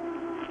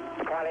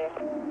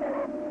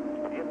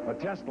 20. A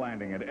test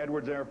landing at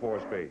Edwards Air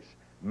Force Base.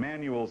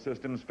 Manual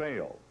systems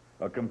fail.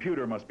 A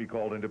computer must be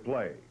called into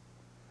play.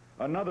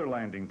 Another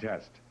landing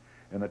test,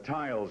 and the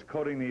tiles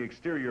coating the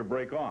exterior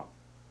break off.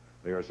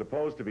 They are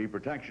supposed to be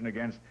protection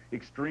against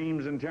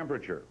extremes in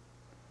temperature.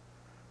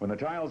 When the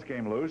tiles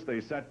came loose,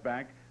 they set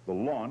back the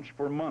launch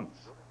for months.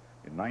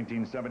 In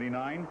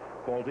 1979,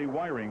 faulty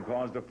wiring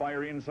caused a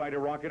fire inside a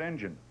rocket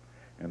engine.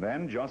 And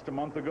then, just a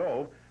month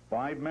ago,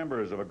 5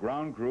 members of a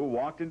ground crew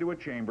walked into a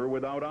chamber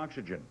without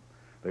oxygen.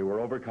 They were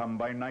overcome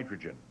by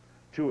nitrogen.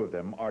 2 of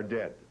them are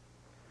dead.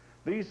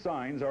 These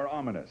signs are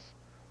ominous.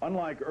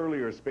 Unlike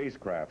earlier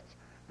spacecrafts,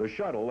 the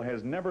shuttle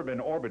has never been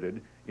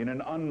orbited in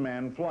an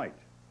unmanned flight.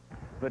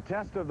 The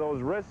test of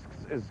those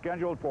risks is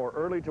scheduled for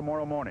early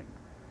tomorrow morning.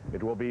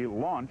 It will be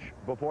launch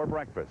before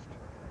breakfast.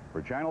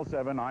 For Channel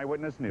 7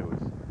 Eyewitness News,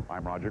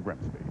 I'm Roger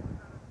Grimsby.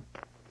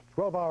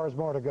 12 hours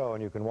more to go,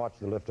 and you can watch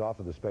the liftoff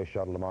of the space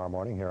shuttle tomorrow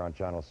morning here on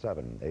Channel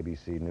 7.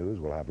 ABC News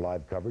will have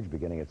live coverage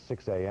beginning at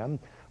 6 a.m.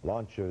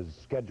 Launch is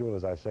scheduled,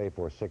 as I say,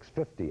 for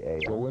 6:50 a.m.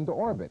 Go into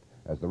orbit,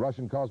 as the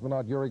Russian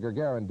cosmonaut Yuri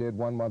Gagarin did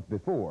 1 month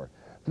before.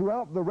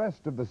 Throughout the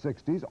rest of the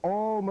 60s,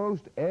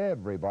 almost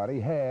everybody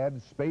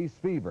had space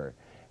fever.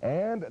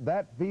 And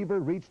that fever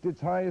reached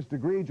its highest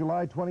degree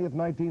July 20th,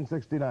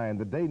 1969,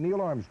 the day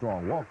Neil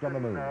Armstrong walked on the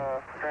moon.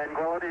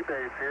 Tranquility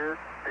Base here.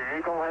 The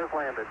Eagle has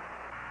landed.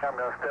 I'm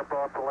going to step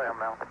off the limb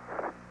now.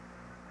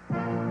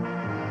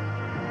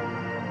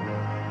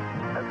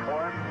 That's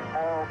one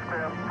small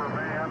step for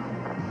man,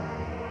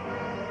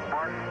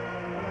 one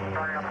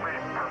giant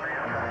leap for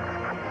mankind.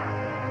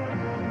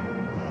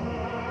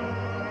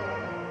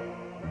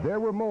 There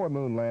were more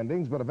moon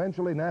landings, but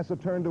eventually NASA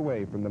turned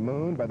away from the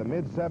moon. By the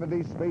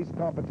mid-70s, space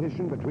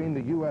competition between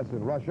the U.S.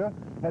 and Russia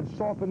had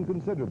softened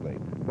considerably.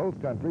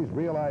 Both countries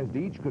realized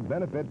each could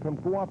benefit from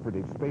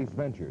cooperative space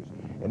ventures.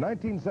 In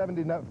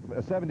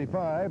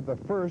 1975, the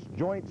first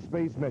joint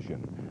space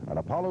mission, an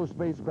Apollo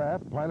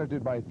spacecraft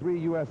piloted by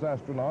 3 U.S.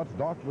 astronauts,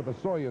 docked with a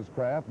Soyuz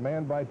craft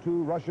manned by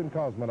 2 Russian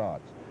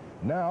cosmonauts.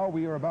 Now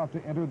we are about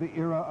to enter the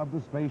era of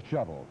the space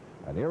shuttle.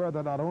 An era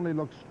that not only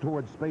looks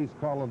towards space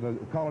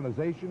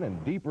colonization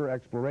and deeper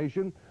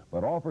exploration,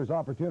 but offers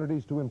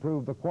opportunities to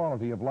improve the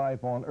quality of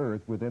life on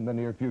Earth within the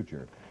near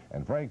future.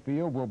 And Frank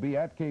Field will be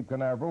at Cape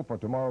Canaveral for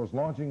tomorrow's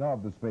launching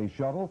of the space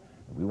shuttle.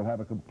 We will have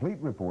a complete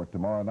report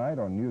tomorrow night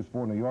on News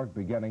 4 New York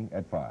beginning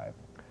at 5.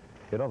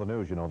 In other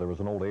news, you know, there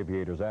was an old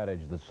aviator's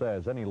adage that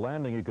says any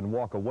landing you can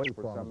walk away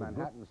For some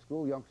Manhattan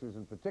school youngsters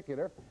in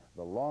particular,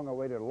 the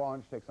long-awaited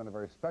launch takes on a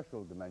very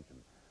special dimension.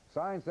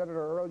 Science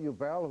editor Earl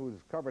Ubell,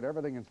 who's covered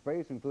everything in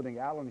space, including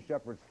Alan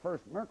Shepard's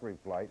first Mercury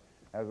flight,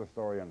 has a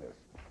story on this.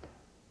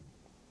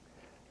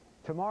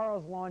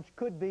 Tomorrow's launch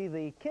could be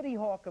the Kitty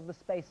Hawk of the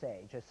space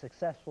age. A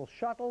successful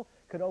shuttle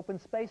could open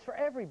space for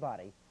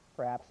everybody.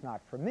 Perhaps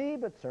not for me,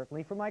 but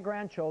certainly for my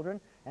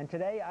grandchildren. And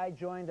today I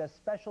joined a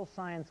special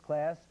science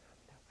class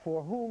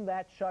for whom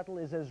that shuttle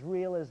is as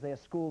real as their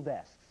school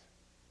desks.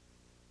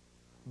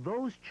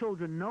 Those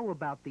children know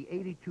about the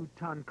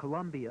 82-ton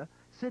Columbia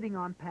sitting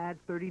on pad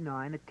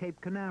 39 at Cape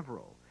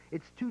Canaveral.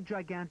 Its 2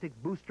 gigantic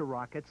booster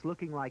rockets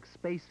looking like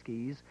space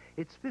skis,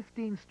 its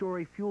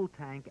 15-story fuel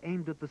tank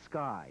aimed at the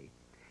sky.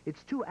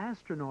 Its 2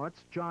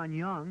 astronauts, John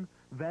Young,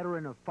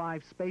 veteran of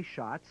 5 space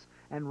shots,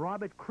 and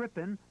Robert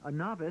Crippen, a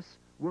novice,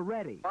 were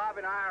ready. Bob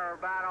and I are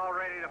about all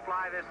ready to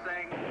fly this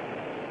thing.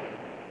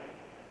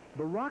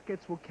 The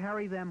rockets will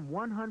carry them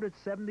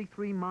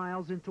 173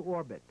 miles into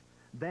orbit,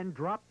 then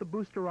drop the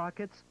booster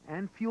rockets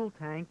and fuel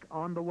tank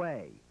on the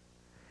way.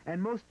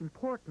 And most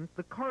important,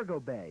 the cargo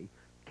bay,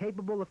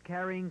 capable of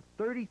carrying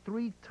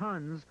 33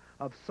 tons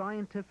of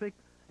scientific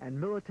and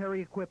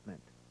military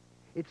equipment.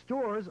 Its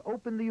doors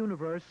open the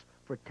universe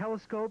for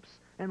telescopes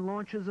and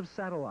launches of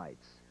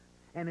satellites.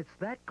 And it's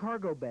that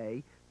cargo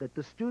bay that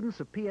the students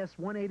of PS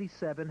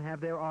 187 have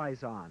their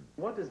eyes on.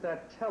 What does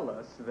that tell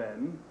us,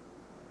 then?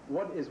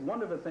 What is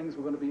one of the things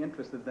we're going to be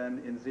interested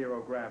then in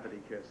zero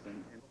gravity,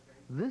 Kirsten?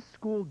 This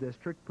school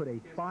district put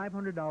a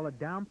 $500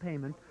 down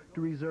payment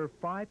to reserve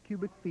 5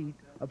 cubic feet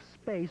of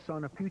space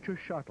on a future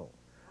shuttle.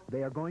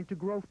 They are going to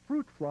grow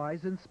fruit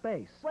flies in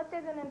space. What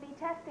they're going to be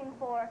testing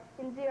for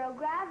in zero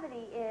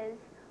gravity is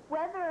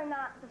whether or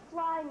not the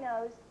fly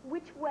knows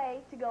which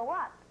way to go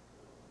up.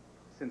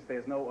 Since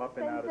there's no up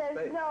and out of space. Since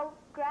there's no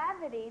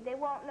gravity, they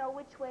won't know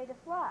which way to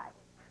fly.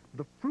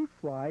 The fruit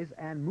flies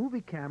and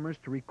movie cameras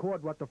to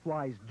record what the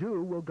flies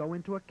do will go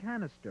into a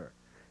canister.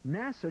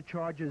 NASA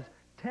charges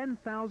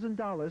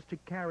 $10,000 to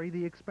carry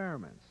the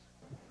experiments.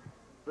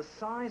 The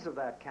size of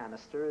that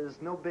canister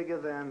is no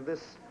bigger than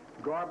this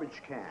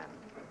garbage can,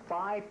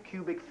 5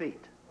 cubic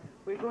feet.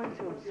 We're going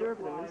to observe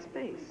them in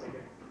space.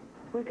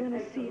 We're going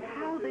to see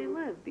how they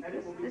live,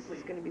 because this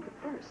is going to be the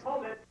first.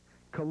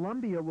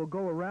 Columbia will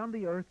go around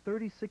the Earth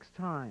 36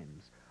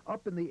 times,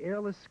 up in the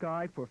airless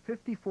sky for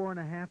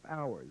 54.5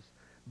 hours.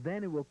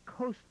 Then it will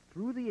coast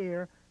through the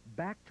air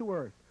back to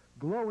Earth,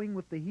 glowing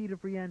with the heat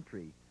of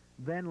re-entry,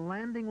 then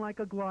landing like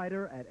a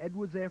glider at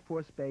Edwards Air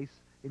Force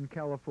Base in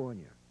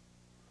California.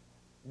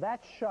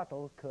 That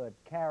shuttle could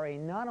carry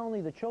not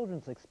only the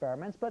children's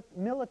experiments, but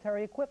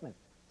military equipment.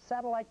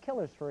 Satellite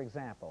killers, for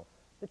example.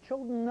 The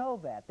children know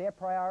that. Their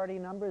priority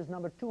number is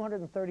number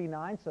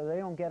 239, so they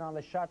don't get on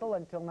the shuttle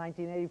until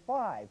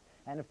 1985.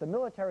 And if the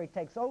military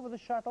takes over the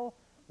shuttle,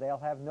 they'll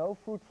have no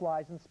fruit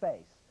flies in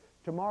space.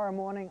 Tomorrow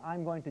morning,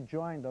 I'm going to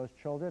join those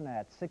children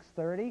at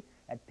 6:30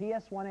 at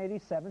PS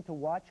 187 to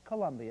watch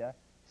Columbia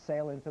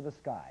sail into the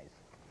skies.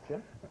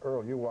 Jim?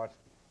 Earl, you watched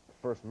the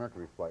first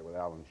Mercury flight with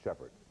Alan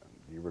Shepard.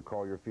 Do you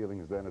recall your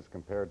feelings then as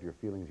compared to your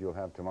feelings you'll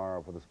have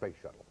tomorrow for the space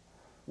shuttle?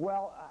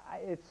 Well,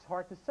 it's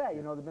hard to say.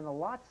 You know, there's been a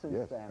lot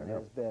since then.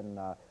 There's been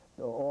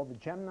all the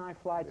Gemini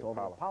flights, all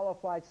the Apollo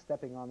flights,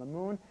 stepping on the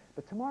moon.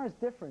 But tomorrow's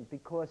different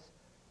because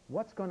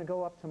what's going to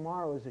go up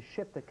tomorrow is a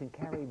ship that can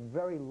carry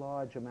very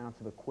large amounts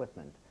of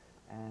equipment.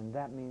 And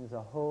that means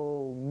a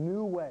whole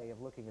new way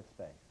of looking at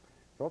space.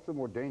 It's also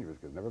more dangerous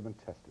because it's never been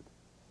tested.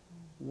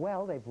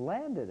 Well, they've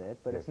landed it,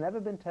 but it's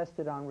never been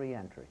tested on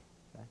re-entry.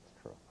 That's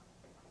true.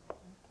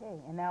 Okay,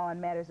 and now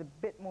on matters a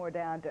bit more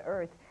down to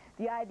earth.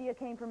 The idea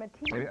came from a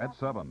team... At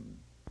 7.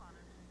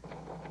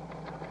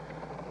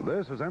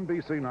 This is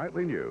NBC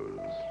Nightly News.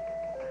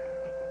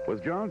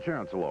 With John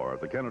Chancellor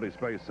at the Kennedy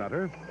Space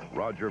Center,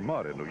 Roger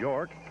Mudd in New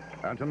York,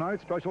 and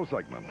tonight's special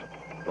segment,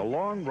 The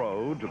Long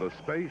Road to the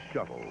Space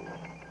Shuttle.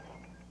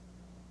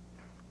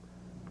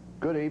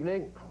 Good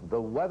evening. The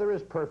weather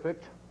is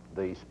perfect.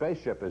 The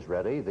spaceship is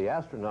ready. The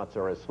astronauts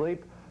are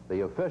asleep.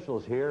 The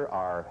officials here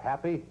are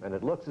happy, and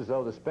it looks as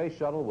though the space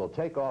shuttle will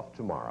take off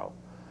tomorrow.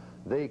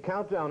 The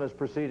countdown is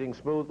proceeding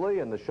smoothly,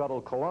 and the shuttle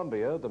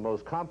Columbia, the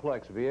most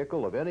complex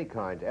vehicle of any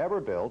kind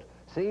ever built,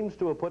 seems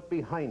to have put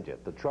behind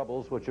it the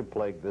troubles which have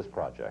plagued this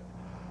project.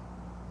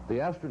 The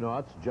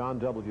astronauts, John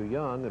W.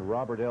 Young and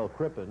Robert L.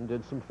 Crippen,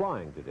 did some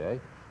flying today.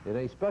 In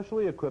a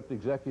specially equipped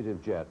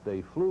executive jet,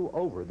 they flew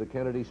over the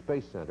Kennedy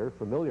Space Center,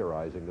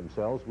 familiarizing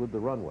themselves with the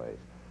runways.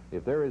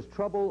 If there is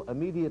trouble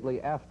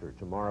immediately after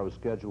tomorrow's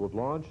scheduled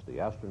launch, the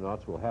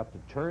astronauts will have to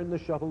turn the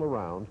shuttle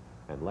around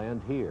and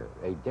land here,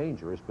 a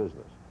dangerous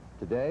business.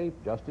 Today,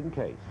 just in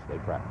case, they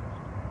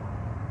practiced.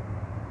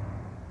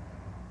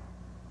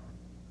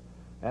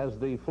 As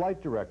the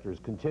flight directors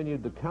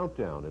continued the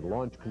countdown in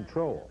launch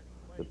control,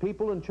 the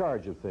people in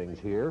charge of things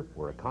here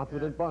were a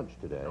confident bunch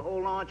today. The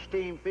whole launch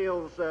team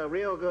feels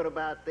real good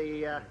about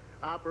the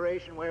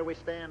operation where we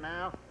stand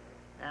now,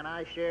 and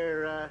I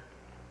share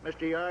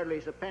Mr.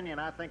 Yardley's opinion.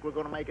 I think we're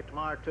going to make it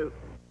tomorrow, too.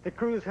 The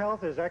crew's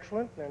health is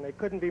excellent, and they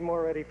couldn't be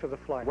more ready for the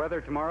flight.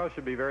 Weather tomorrow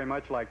should be very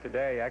much like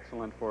today,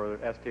 excellent for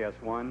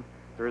STS-1.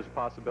 There is a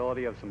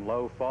possibility of some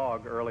low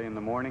fog early in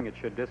the morning. It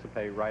should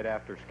dissipate right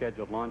after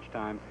scheduled launch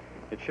time.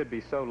 It should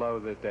be so low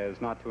that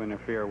as not to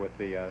interfere with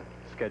the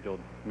scheduled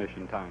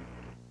mission time.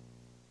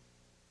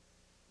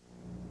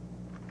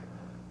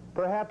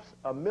 Perhaps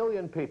 1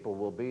 million people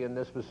will be in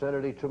this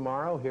vicinity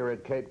tomorrow here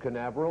at Cape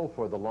Canaveral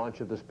for the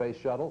launch of the space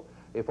shuttle.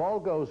 If all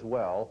goes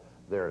well,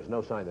 there is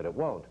no sign that it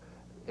won't.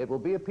 It will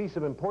be a piece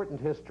of important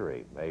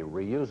history, a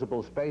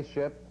reusable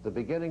spaceship, the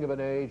beginning of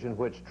an age in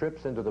which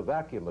trips into the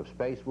vacuum of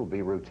space will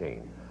be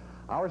routine.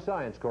 Our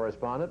science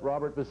correspondent,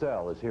 Robert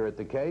Bissell, is here at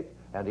the Cape,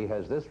 and he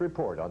has this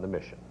report on the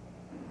mission.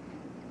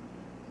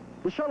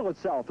 The shuttle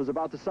itself is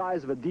about the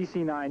size of a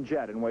DC-9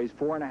 jet and weighs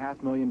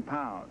 4.5 million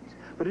pounds.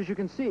 But as you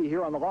can see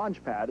here on the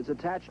launch pad, it's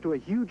attached to a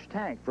huge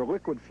tank for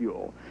liquid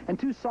fuel and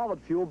 2 solid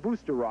fuel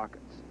booster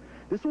rockets.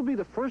 This will be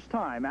the first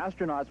time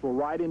astronauts will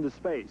ride into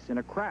space in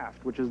a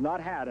craft which has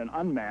not had an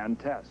unmanned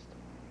test.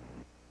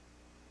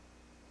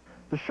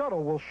 The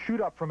shuttle will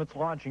shoot up from its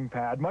launching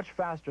pad much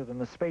faster than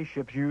the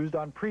spaceships used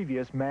on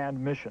previous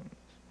manned missions.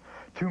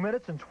 2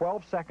 minutes and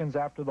 12 seconds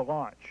after the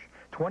launch,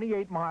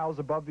 28 miles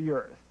above the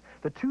Earth,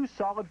 the 2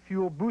 solid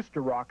fuel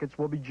booster rockets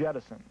will be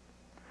jettisoned.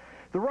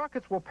 The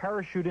rockets will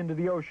parachute into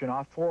the ocean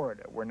off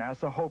Florida, where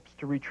NASA hopes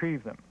to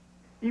retrieve them.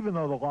 Even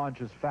though the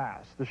launch is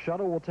fast, the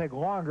shuttle will take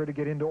longer to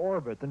get into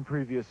orbit than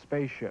previous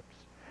spaceships.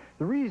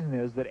 The reason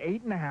is that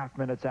 8.5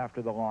 minutes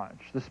after the launch,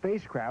 the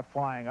spacecraft,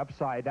 flying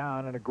upside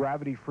down in a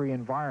gravity-free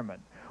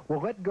environment, will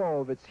let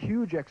go of its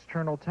huge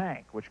external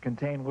tank, which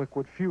contains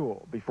liquid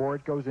fuel, before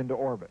it goes into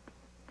orbit.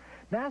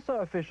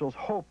 NASA officials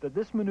hope that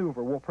this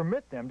maneuver will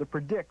permit them to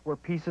predict where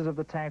pieces of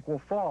the tank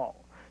will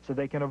fall, so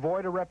they can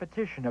avoid a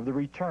repetition of the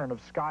return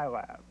of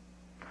Skylab.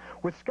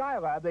 With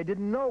Skylab, they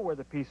didn't know where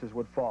the pieces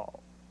would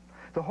fall.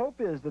 The hope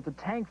is that the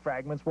tank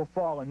fragments will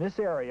fall in this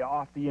area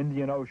off the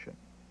Indian Ocean.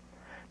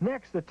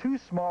 Next, the two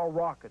small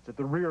rockets at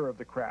the rear of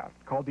the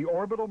craft, called the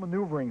Orbital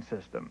Maneuvering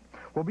System,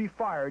 will be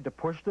fired to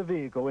push the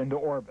vehicle into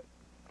orbit.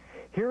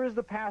 Here is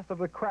the path of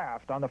the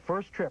craft on the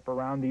first trip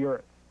around the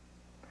Earth.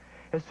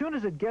 As soon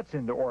as it gets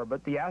into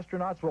orbit, the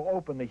astronauts will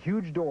open the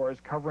huge doors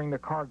covering the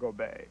cargo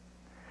bay.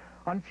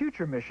 On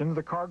future missions,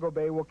 the cargo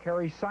bay will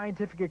carry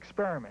scientific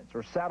experiments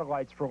or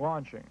satellites for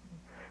launching.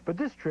 But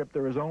this trip,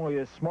 there is only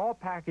a small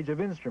package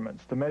of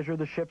instruments to measure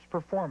the ship's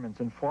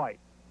performance in flight.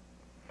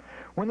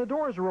 When the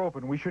doors are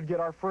open, we should get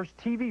our first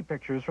TV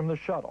pictures from the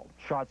shuttle,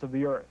 shots of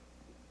the Earth.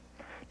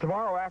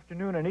 Tomorrow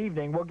afternoon and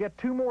evening, we'll get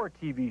 2 more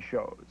TV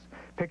shows,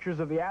 pictures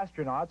of the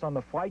astronauts on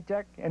the flight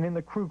deck and in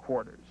the crew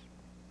quarters.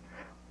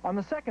 On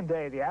the second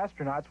day, the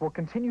astronauts will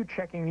continue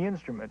checking the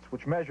instruments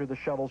which measure the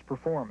shuttle's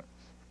performance.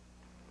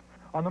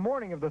 On the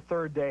morning of the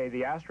third day,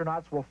 the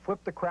astronauts will flip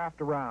the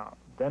craft around,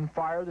 then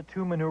fire the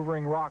 2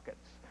 maneuvering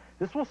rockets.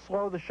 This will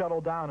slow the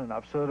shuttle down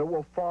enough so that it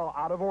will fall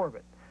out of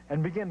orbit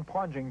and begin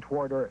plunging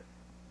toward Earth.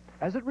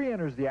 As it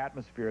re-enters the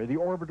atmosphere, the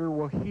orbiter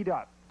will heat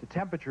up to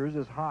temperatures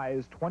as high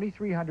as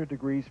 2,300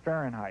 degrees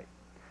Fahrenheit.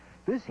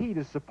 This heat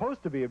is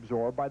supposed to be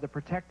absorbed by the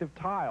protective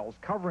tiles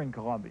covering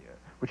Columbia,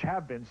 which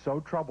have been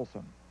so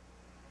troublesome.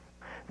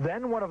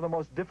 Then one of the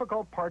most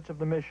difficult parts of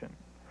the mission,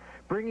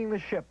 bringing the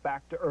ship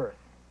back to Earth.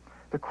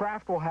 The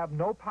craft will have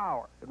no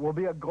power. It will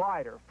be a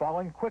glider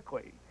falling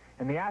quickly,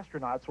 and the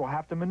astronauts will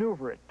have to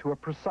maneuver it to a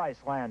precise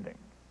landing.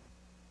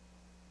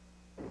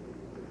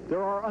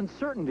 There are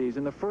uncertainties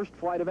in the first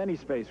flight of any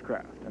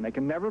spacecraft, and they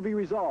can never be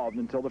resolved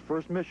until the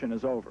first mission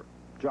is over.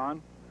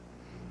 John?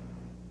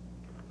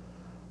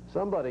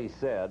 Somebody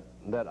said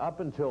that up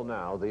until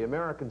now, the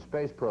American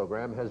space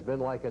program has been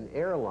like an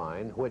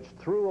airline which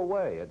threw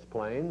away its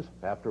planes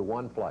after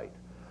one flight.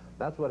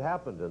 That's what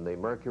happened in the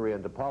Mercury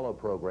and Apollo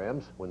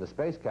programs when the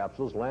space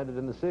capsules landed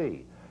in the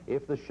sea.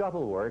 If the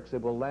shuttle works,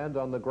 it will land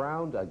on the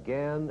ground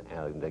again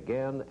and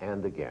again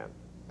and again.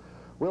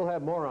 We'll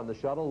have more on the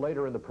shuttle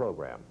later in the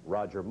program.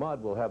 Roger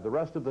Mudd will have the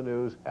rest of the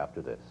news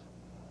after this.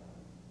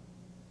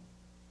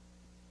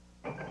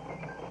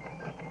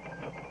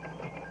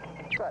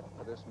 Set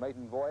for this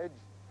maiden voyage,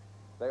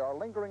 there are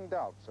lingering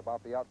doubts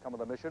about the outcome of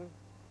the mission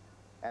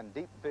and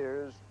deep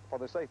fears for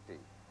the safety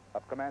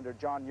of Commander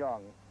John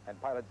Young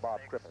and pilot Bob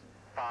Crippen.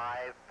 5-4,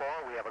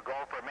 we have a go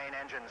for main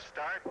engine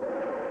start.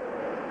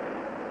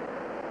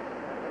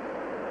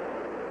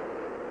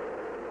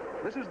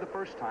 This is the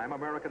first time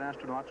American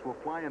astronauts will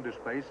fly into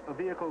space a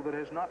vehicle that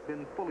has not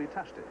been fully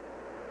tested.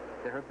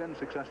 There have been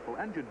successful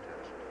engine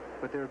tests,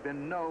 but there have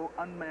been no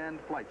unmanned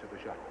flights of the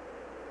shuttle.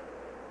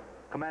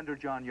 Commander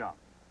John Young.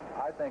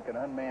 I think an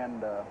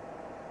unmanned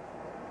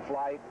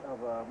flight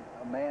of a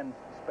manned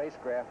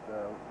spacecraft,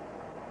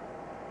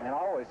 and I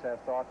always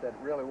have thought that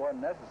really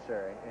wasn't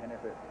necessary. And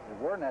if it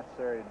were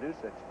necessary to do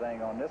such a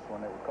thing on this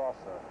one, it would cost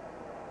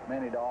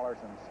many dollars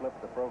and slip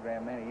the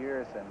program many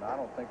years, and I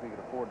don't think we could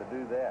afford to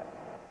do that.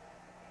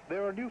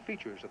 There are new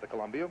features at the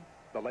Columbia,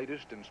 the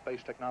latest in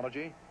space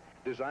technology,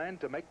 designed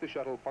to make the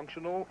shuttle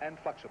functional and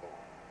flexible.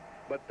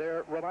 But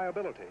their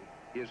reliability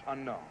is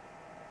unknown.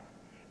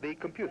 The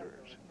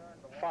computers,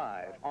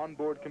 5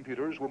 onboard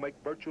computers, will make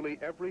virtually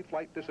every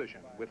flight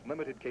decision with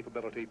limited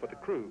capability for the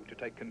crew to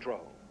take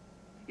control.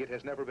 It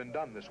has never been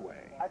done this way.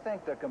 I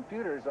think the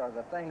computers are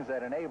the things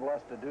that enable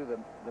us to do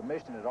the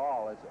mission at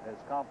all, as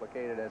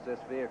complicated as this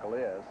vehicle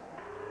is.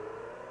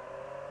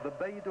 The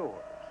bay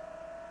doors.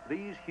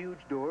 These huge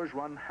doors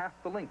run half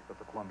the length of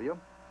the Columbia.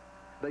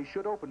 They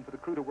should open for the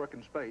crew to work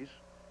in space,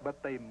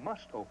 but they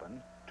must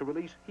open to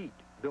release heat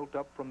built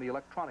up from the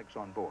electronics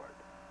on board.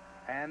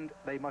 And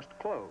they must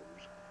close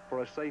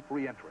for a safe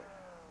re-entry.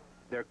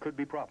 There could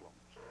be problems.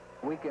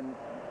 We can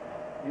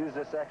use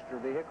this extra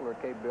vehicular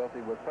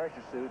capability with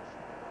pressure suits,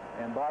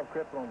 and Bob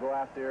Crippen will go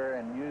out there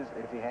and use,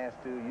 if he has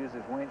to, use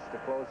his winch to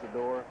close the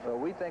door. So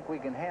we think we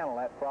can handle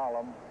that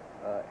problem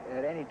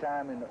at any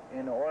time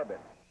in orbit.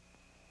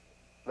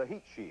 The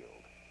heat shield,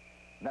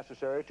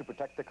 necessary to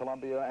protect the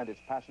Columbia and its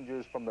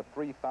passengers from the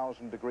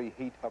 3,000-degree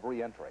heat of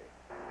re-entry.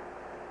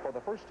 For the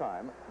first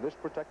time, this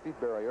protective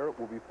barrier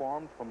will be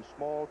formed from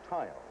small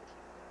tiles,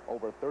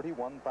 over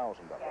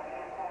 31,000 of them.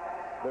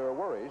 There are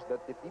worries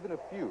that if even a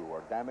few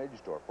are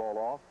damaged or fall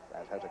off,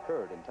 as has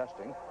occurred in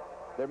testing,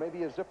 there may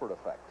be a zipper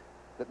effect,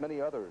 that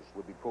many others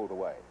would be pulled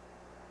away.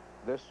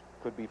 This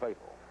could be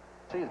fatal.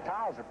 See, the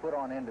tiles are put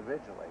on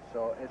individually,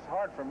 so it's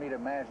hard for me to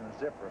imagine a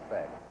zipper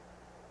effect.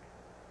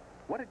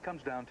 What it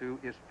comes down to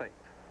is faith.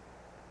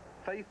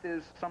 Faith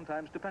is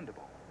sometimes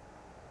dependable,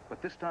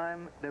 but this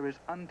time there is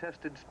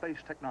untested space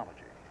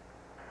technology.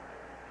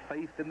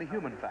 Faith in the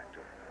human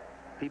factor,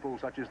 people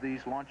such as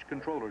these launch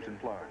controllers in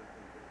Florida.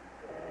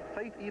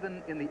 Faith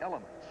even in the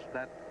elements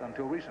that,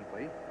 until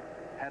recently,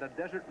 had a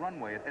desert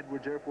runway at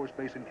Edwards Air Force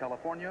Base in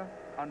California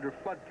under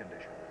flood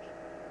conditions.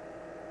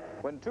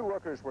 When 2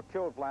 workers were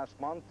killed last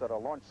month at a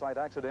launch site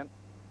accident,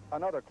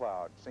 another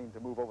cloud seemed to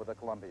move over the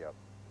Columbia.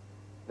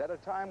 At a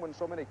time when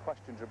so many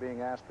questions are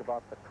being asked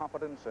about the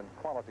competence and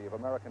quality of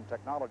American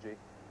technology,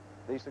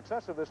 the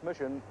success of this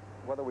mission,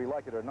 whether we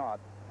like it or not,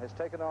 has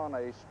taken on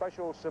a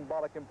special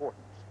symbolic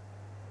importance.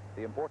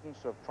 The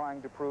importance of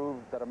trying to prove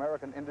that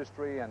American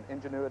industry and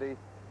ingenuity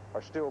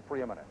are still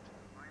preeminent.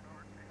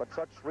 But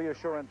such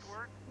reassurance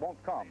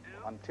won't come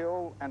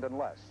until and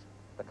unless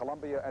the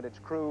Columbia and its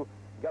crew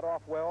get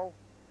off well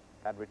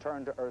and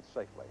return to Earth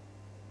safely.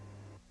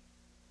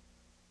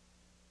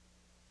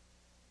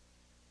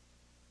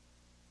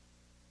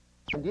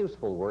 And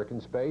useful work in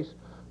space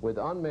with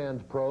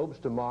unmanned probes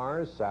to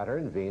Mars,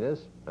 Saturn,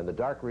 Venus, and the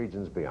dark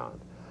regions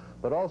beyond.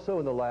 But also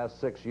in the last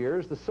 6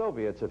 years, the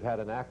Soviets have had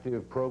an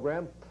active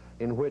program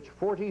in which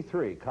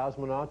 43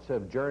 cosmonauts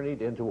have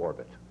journeyed into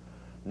orbit.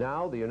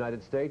 Now the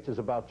United States is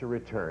about to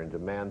return to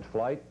manned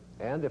flight,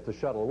 and if the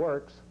shuttle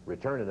works,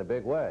 return in a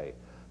big way.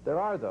 There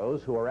are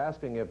those who are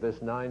asking if this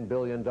 $9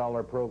 billion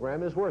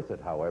program is worth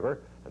it,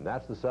 however, and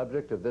that's the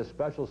subject of this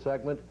special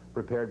segment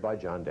prepared by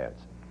John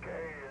Dance.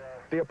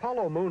 The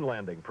Apollo moon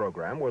landing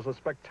program was a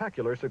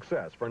spectacular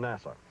success for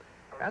NASA.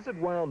 As it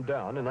wound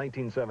down in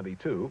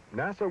 1972,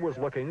 NASA was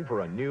looking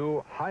for a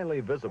new, highly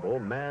visible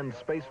manned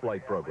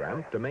spaceflight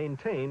program to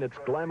maintain its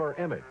glamour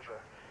image.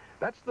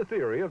 That's the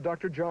theory of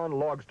Dr. John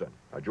Logsdon,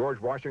 a George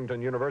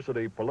Washington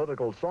University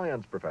political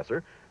science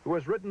professor who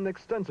has written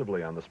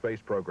extensively on the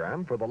space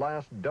program for the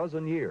last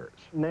dozen years.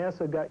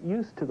 NASA got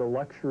used to the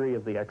luxury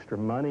of the extra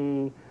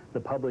money, the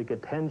public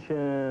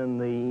attention,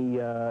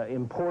 the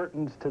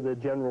importance to the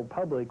general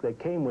public that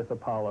came with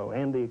Apollo,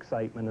 and the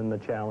excitement and the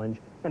challenge,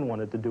 and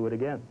wanted to do it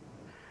again.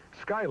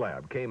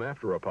 Skylab came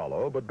after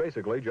Apollo, but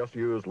basically just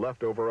used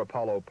leftover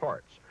Apollo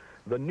parts.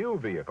 The new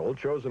vehicle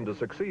chosen to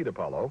succeed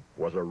Apollo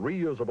was a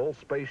reusable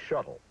space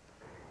shuttle.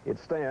 It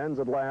stands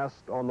at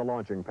last on the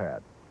launching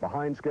pad,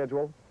 behind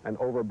schedule and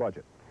over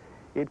budget.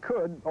 It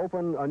could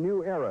open a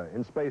new era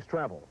in space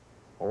travel,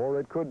 or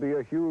it could be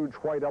a huge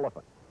white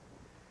elephant.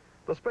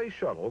 The space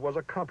shuttle was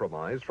a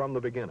compromise from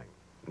the beginning.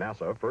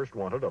 NASA first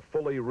wanted a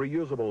fully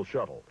reusable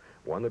shuttle,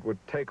 one that would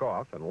take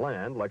off and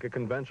land like a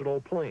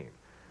conventional plane.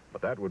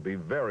 But that would be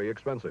very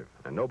expensive,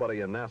 and nobody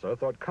in NASA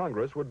thought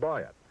Congress would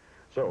buy it.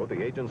 So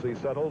the agency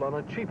settled on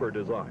a cheaper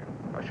design,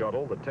 a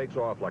shuttle that takes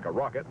off like a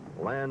rocket,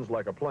 lands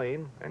like a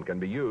plane, and can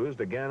be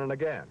used again and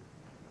again.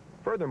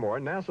 Furthermore,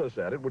 NASA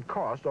said it would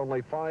cost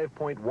only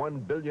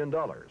 $5.1 billion.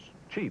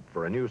 Cheap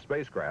for a new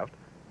spacecraft,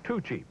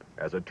 too cheap,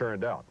 as it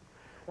turned out.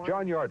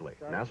 John Yardley,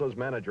 NASA's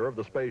manager of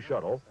the space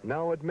shuttle,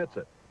 now admits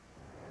it.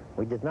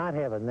 We did not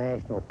have a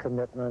national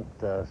commitment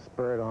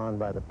spurred on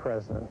by the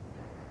president,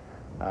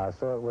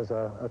 so it was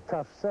a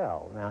tough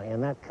sell. Now, in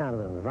that kind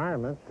of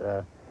environment,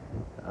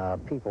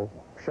 people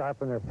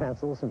sharpen their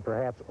pencils and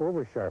perhaps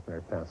over-sharpen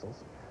their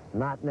pencils,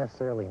 not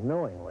necessarily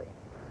knowingly.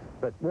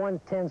 But one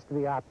tends to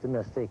be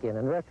optimistic, and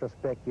in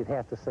retrospect, you'd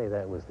have to say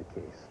that was the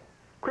case.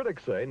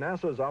 Critics say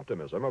NASA's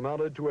optimism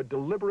amounted to a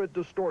deliberate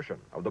distortion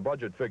of the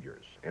budget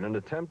figures in an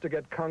attempt to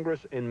get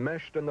Congress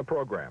enmeshed in the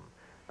program,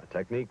 a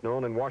technique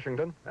known in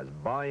Washington as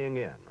buying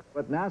in.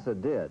 What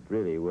NASA did,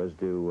 really, was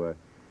to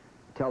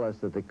tell us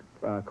that the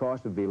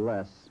cost would be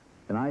less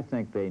than I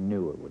think they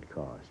knew it would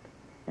cost,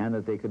 and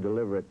that they could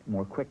deliver it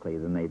more quickly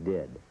than they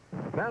did.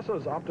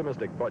 NASA's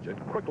optimistic budget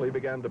quickly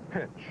began to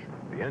pinch.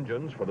 The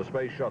engines for the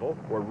space shuttle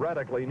were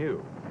radically new.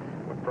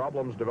 When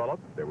problems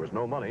developed, there was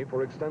no money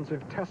for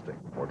extensive testing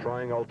or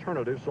trying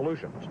alternative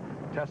solutions.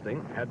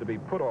 Testing had to be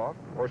put off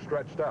or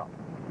stretched out.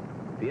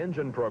 The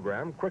engine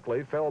program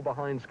quickly fell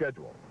behind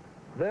schedule.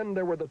 Then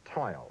there were the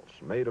tiles,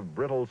 made of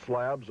brittle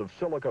slabs of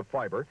silica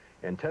fiber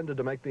intended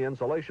to make the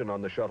insulation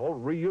on the shuttle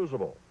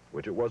reusable,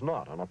 which it was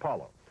not on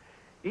Apollo.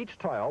 Each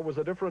tile was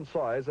a different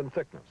size and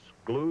thickness,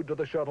 glued to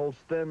the shuttle's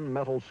thin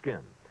metal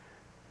skin.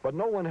 But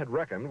no one had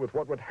reckoned with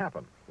what would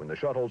happen when the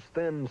shuttle's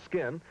thin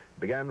skin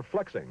began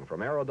flexing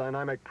from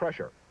aerodynamic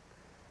pressure.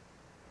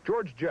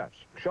 George Jeffs,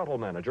 shuttle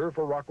manager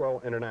for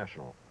Rockwell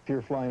International. If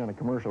you're flying on a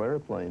commercial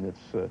airplane,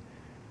 it's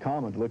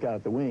common to look out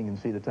at the wing and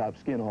see the top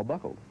skin all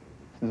buckled.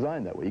 It's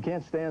designed that way. You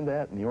can't stand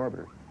that in the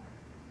orbiter.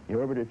 The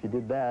orbiter, if you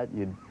did that,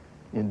 you'd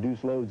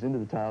induce loads into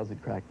the tiles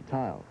that crack the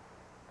tile.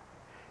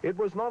 It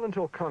was not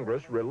until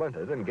Congress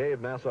relented and gave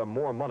NASA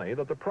more money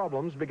that the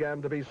problems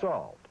began to be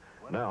solved.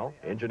 Now,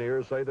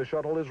 engineers say the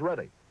shuttle is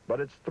ready, but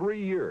it's 3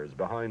 years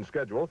behind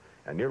schedule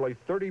and nearly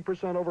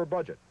 30% over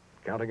budget.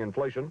 Counting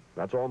inflation,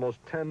 that's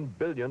almost $10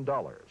 billion.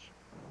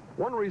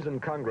 One reason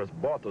Congress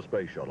bought the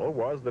space shuttle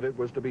was that it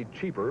was to be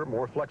cheaper,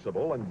 more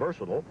flexible, and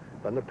versatile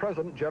than the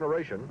present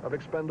generation of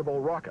expendable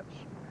rockets.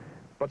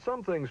 But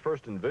some things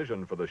first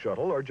envisioned for the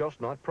shuttle are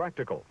just not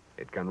practical.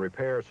 It can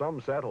repair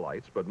some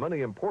satellites, but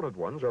many important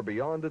ones are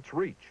beyond its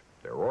reach.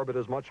 Their orbit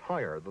is much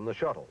higher than the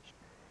shuttle's.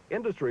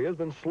 Industry has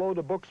been slow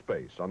to book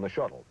space on the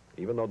shuttle,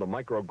 even though the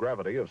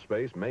microgravity of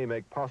space may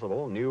make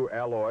possible new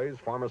alloys,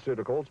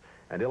 pharmaceuticals,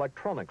 and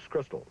electronics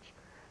crystals.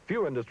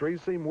 Few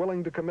industries seem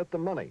willing to commit the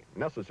money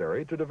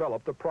necessary to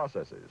develop the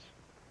processes.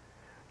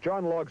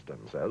 John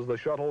Logsdon says the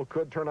shuttle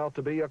could turn out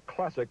to be a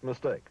classic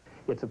mistake.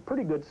 It's a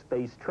pretty good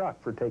space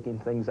truck for taking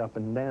things up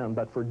and down,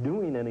 but for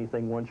doing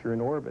anything once you're in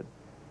orbit,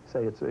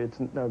 say it's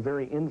a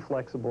very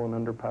inflexible and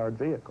underpowered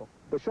vehicle.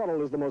 The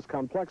shuttle is the most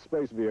complex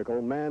space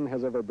vehicle man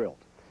has ever built.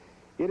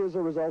 It is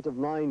a result of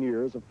 9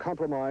 years of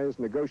compromise,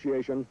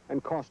 negotiation,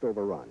 and cost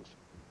overruns.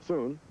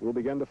 Soon, we'll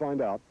begin to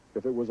find out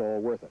if it was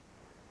all worth it.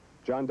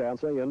 John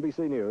Dancing,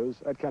 NBC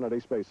News at Kennedy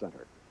Space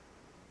Center.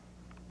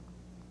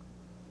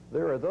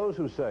 There are those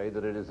who say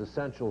that it is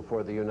essential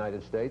for the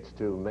United States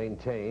to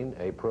maintain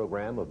a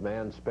program of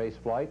manned space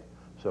flight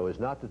so as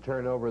not to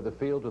turn over the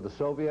field to the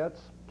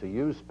Soviets, to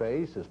use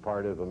space as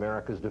part of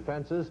America's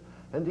defenses,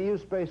 and to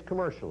use space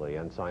commercially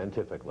and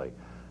scientifically.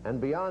 And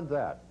beyond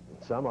that,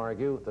 some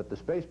argue that the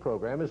space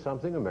program is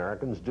something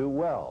Americans do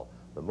well.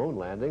 The moon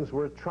landings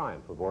were a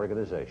triumph of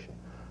organization,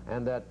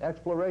 and that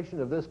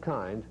exploration of this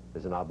kind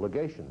is an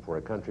obligation for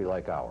a country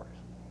like ours.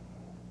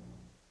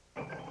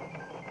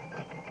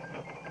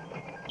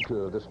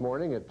 This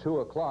morning at 2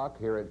 o'clock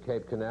here at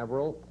Cape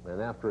Canaveral,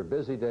 and after a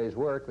busy day's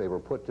work, they were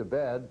put to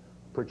bed,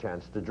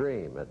 perchance to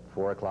dream, at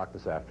 4 o'clock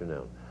this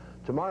afternoon.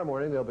 Tomorrow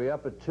morning, they'll be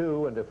up at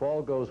 2, and if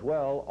all goes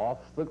well, off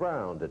the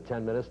ground at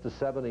 10 minutes to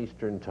 7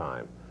 Eastern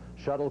Time.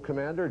 Shuttle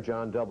Commander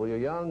John W.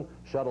 Young,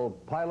 Shuttle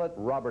Pilot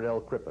Robert L.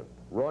 Crippen.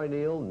 Roy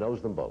Neal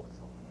knows them both.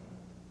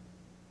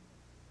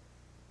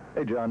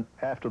 Hey, John,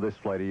 after this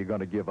flight, are you going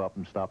to give up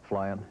and stop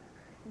flying?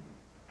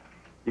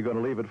 You going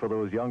to leave it for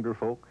those younger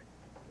folk?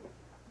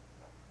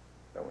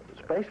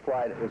 Space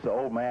flight is an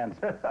old man's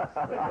business.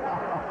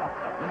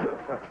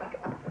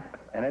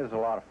 And it was a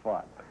lot of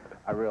fun.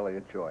 I really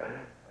enjoy it.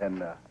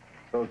 And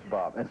so does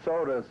Bob. And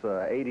so does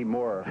 80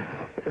 more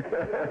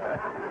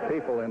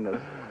people in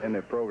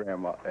the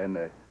program, in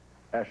the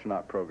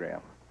astronaut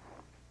program.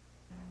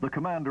 The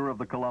commander of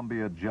the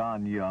Columbia,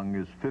 John Young,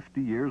 is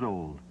 50 years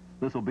old.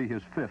 This will be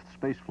his 5th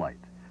space flight.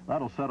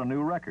 That'll set a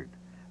new record.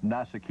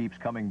 NASA keeps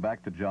coming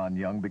back to John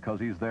Young because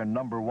he's their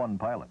 #1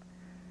 pilot.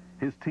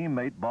 His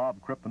teammate, Bob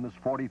Crippen, is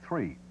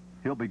 43.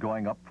 He'll be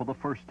going up for the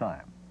first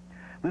time.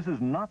 This is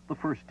not the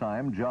first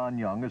time John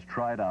Young has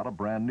tried out a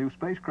brand new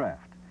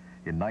spacecraft.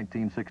 In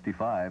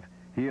 1965,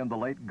 he and the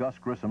late Gus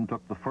Grissom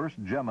took the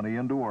first Gemini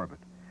into orbit.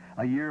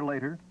 A year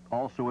later,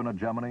 also in a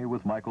Gemini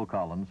with Michael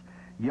Collins,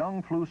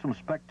 Young flew some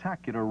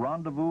spectacular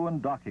rendezvous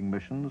and docking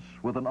missions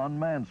with an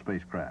unmanned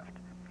spacecraft.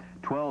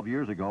 12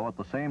 years ago, at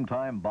the same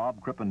time Bob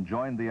Crippen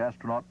joined the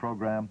astronaut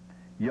program,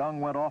 Young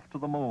went off to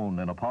the moon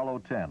in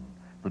Apollo 10,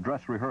 the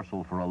dress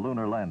rehearsal for a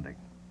lunar landing.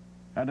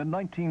 And in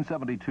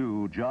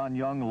 1972, John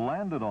Young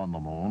landed on the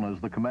moon as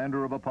the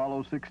commander of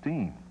Apollo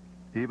 16.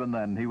 Even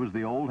then, he was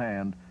the old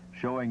hand,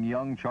 showing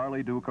young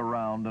Charlie Duke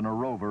around in a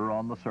rover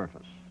on the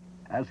surface.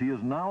 As he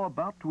is now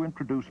about to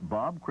introduce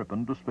Bob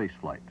Crippen to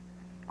spaceflight.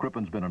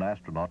 Crippen's been an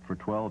astronaut for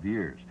 12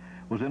 years,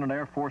 was in an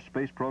Air Force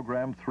space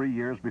program 3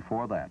 years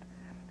before that.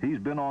 He's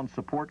been on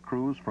support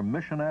crews for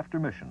mission after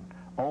mission,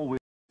 always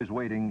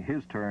waiting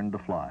his turn to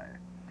fly.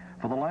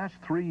 For the last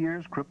 3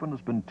 years, Crippen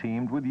has been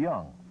teamed with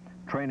Young,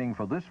 training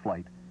for this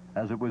flight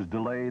as it was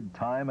delayed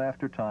time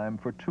after time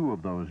for 2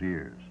 of those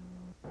years.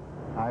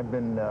 I've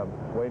been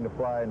waiting to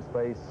fly in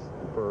space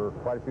for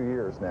quite a few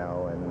years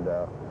now, and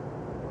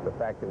the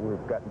fact that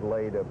we've gotten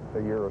delayed a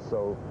year or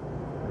so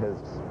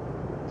has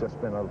just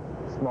been a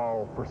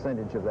small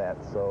percentage of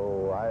that.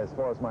 So as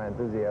far as my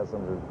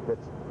enthusiasm,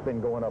 it's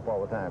been going up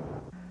all the time.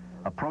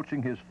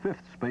 Approaching his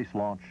 5th space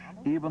launch,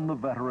 even the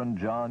veteran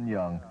John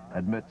Young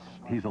admits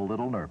he's a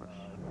little nervous.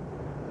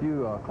 If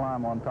you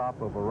climb on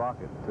top of a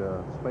rocket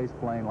space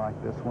plane like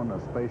this one, a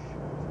space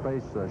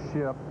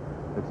ship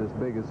that's as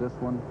big as this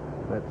one,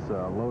 that's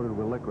loaded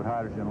with liquid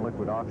hydrogen and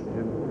liquid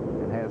oxygen,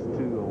 and has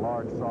 2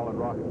 large solid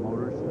rocket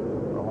motors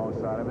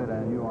alongside of it,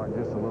 and you aren't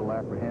just a little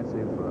apprehensive,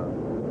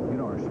 you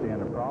don't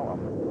understand the problem.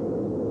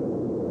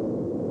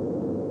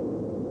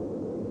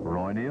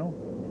 Roy Neal,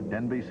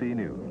 NBC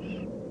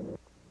News.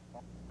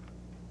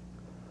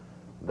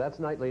 That's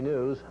nightly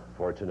news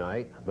for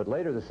tonight, but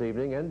later this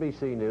evening,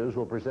 NBC News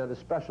will present a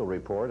special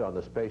report on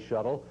the space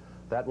shuttle.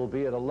 That will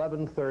be at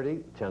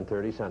 11:30,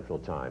 10:30 Central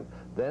Time.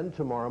 Then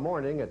tomorrow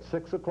morning at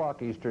 6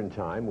 o'clock Eastern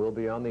Time, we'll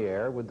be on the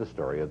air with the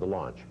story of the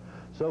launch.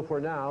 So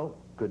for now,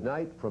 good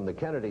night from the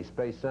Kennedy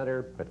Space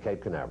Center at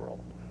Cape Canaveral.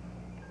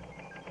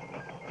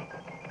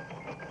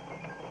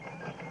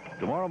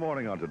 Tomorrow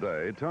morning on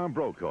Today, Tom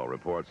Brokaw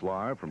reports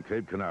live from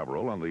Cape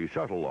Canaveral on the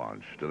shuttle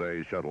launch.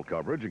 Today's shuttle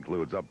coverage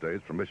includes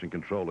updates from Mission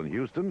Control in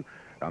Houston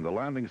and the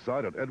landing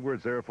site at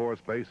Edwards Air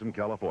Force Base in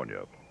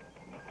California.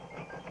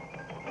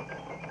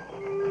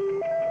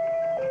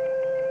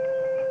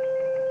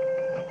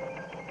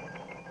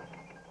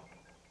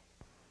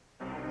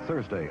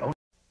 Thursday.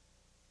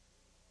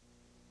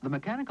 The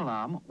mechanical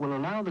arm will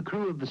allow the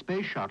crew of the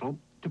space shuttle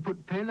to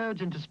put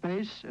payloads into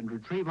space and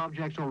retrieve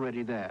objects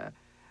already there,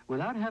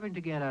 without having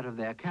to get out of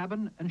their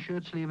cabin and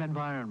shirt-sleeve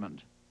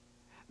environment.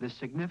 This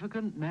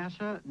significant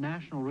NASA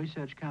National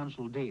Research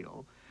Council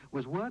deal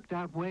was worked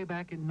out way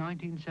back in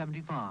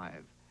 1975,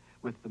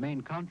 with the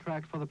main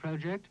contract for the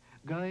project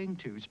going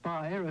to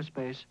Spar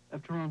Aerospace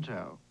of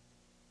Toronto.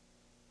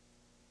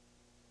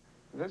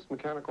 This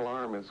mechanical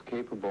arm is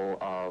capable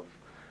of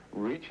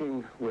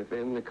reaching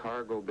within the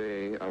cargo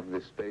bay of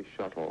the space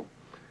shuttle,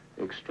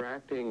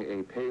 extracting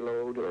a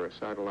payload or a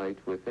satellite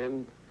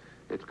within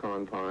its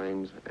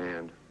confines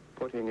and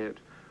putting it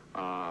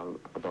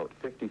about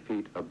 50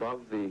 feet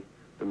above the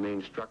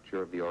main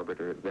structure of the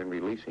orbiter, then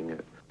releasing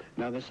it.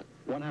 Now, this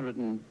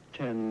 $110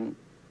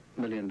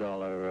 million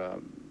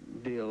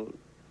deal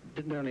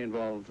didn't only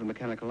involve the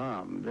mechanical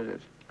arm, did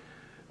it?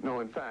 No,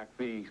 in fact,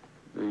 the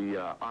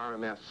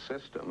RMS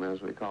system,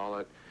 as we call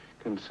it,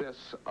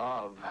 consists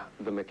of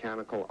the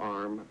mechanical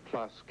arm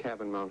plus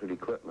cabin-mounted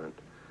equipment.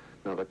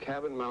 Now, the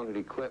cabin-mounted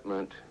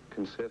equipment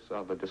consists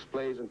of a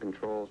displays and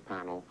controls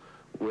panel,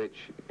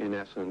 which, in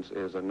essence,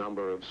 is a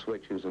number of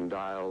switches and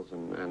dials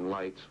and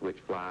lights which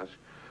flash,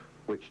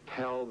 which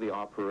tell the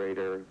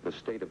operator the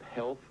state of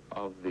health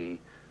of the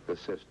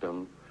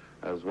system,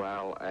 as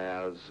well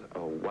as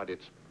what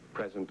its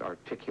present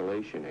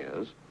articulation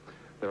is.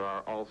 There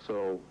are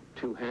also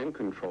two hand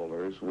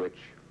controllers, which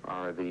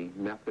are the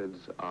methods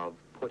of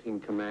putting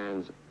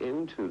commands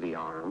into the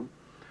arm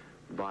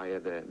via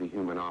the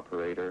human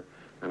operator.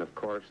 And of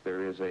course,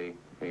 there is a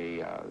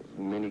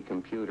mini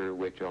computer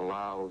which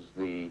allows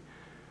the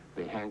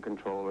hand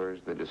controllers,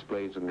 the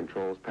displays and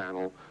controls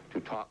panel, to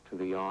talk to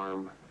the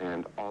arm,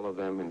 and all of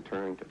them in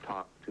turn to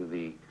talk to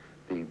the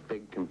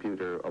big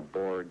computer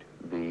aboard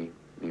the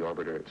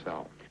orbiter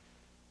itself.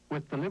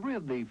 With delivery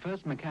of the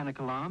first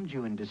mechanical arm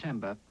due in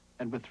December,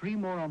 and with 3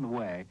 more on the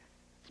way,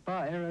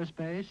 Spar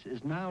Aerospace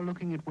is now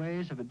looking at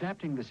ways of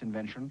adapting this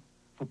invention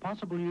for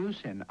possible use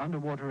in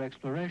underwater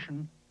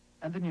exploration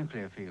and the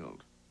nuclear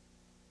field.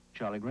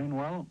 Charlie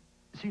Greenwell,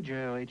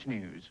 CJOH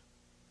News.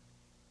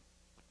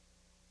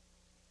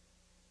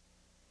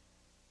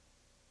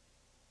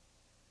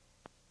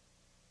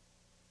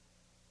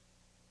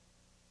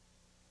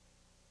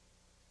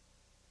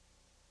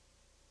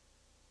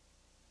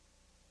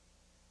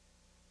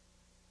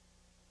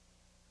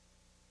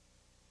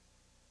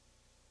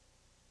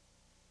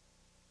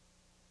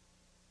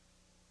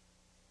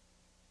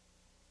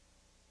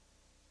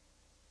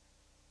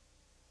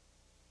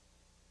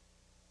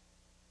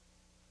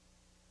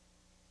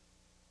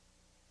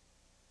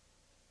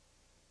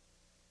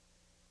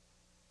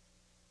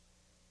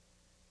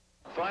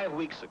 Five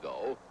weeks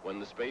ago, when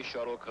the Space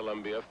Shuttle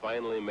Columbia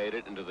finally made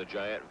it into the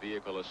giant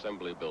vehicle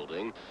assembly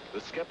building,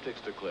 the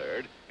skeptics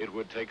declared it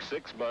would take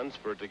 6 months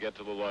for it to get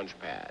to the launch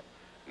pad.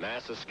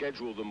 NASA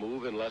scheduled the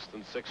move in less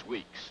than 6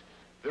 weeks.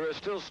 There are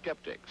still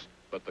skeptics,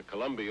 but the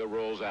Columbia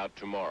rolls out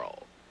tomorrow.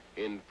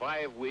 In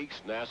 5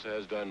 weeks, NASA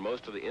has done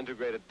most of the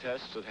integrated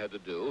tests it had to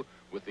do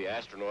with the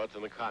astronauts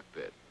in the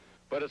cockpit.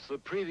 But it's the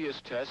previous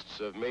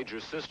tests of major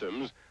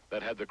systems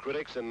that had the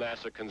critics and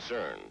NASA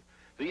concerned.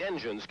 The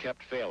engines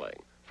kept failing,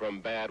 from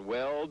bad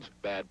welds,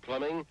 bad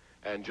plumbing,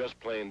 and just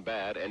plain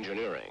bad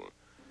engineering.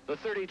 The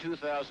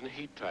 32,000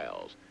 heat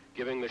tiles,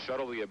 giving the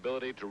shuttle the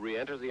ability to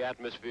re-enter the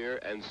atmosphere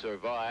and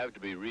survive to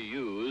be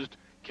reused,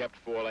 kept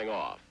falling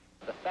off.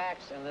 The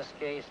facts in this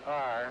case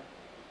are,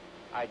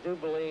 I do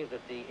believe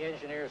that the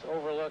engineers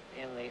overlooked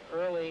in the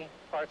early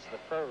parts of the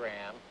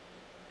program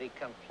the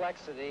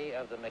complexity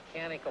of the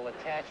mechanical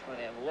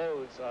attachment and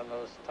loads on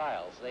those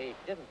tiles. They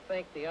didn't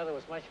think the other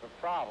was much of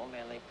a problem,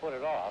 and they put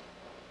it off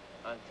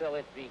until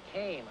it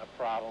became a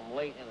problem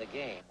late in the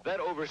game. That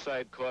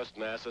oversight cost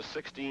NASA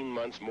 16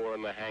 months more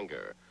in the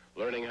hangar,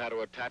 learning how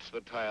to attach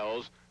the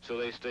tiles so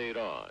they stayed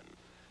on.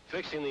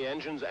 Fixing the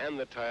engines and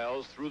the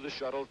tiles threw the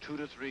shuttle 2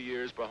 to 3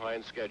 years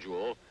behind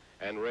schedule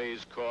and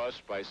raised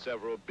costs by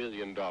several $1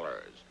 billion.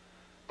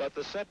 But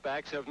the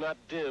setbacks have not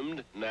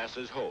dimmed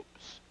NASA's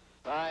hopes.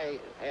 I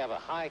have a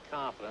high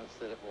confidence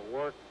that it will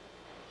work.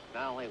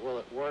 Not only will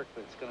it work,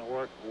 but it's going to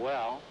work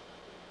well.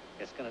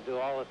 It's going to do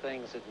all the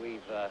things that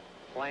we've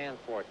planned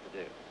for it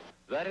to do.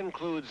 That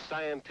includes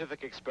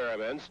scientific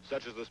experiments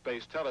such as the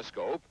Space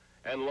Telescope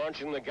and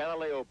launching the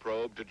Galileo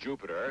probe to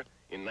Jupiter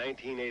in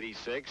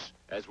 1986,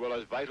 as well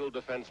as vital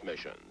defense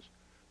missions.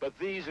 But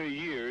these are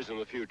years in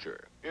the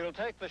future. It'll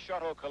take the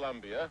Shuttle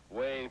Columbia,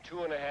 weighing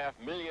 2.5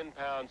 million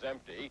pounds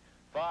empty,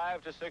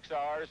 5 to 6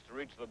 hours to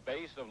reach the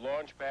base of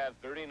Launch Pad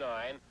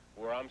 39,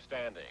 where I'm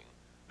standing.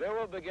 There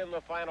will begin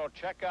the final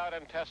checkout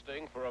and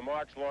testing for a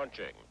March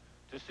launching,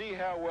 to see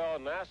how well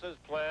NASA's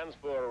plans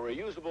for a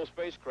reusable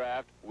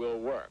spacecraft will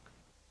work.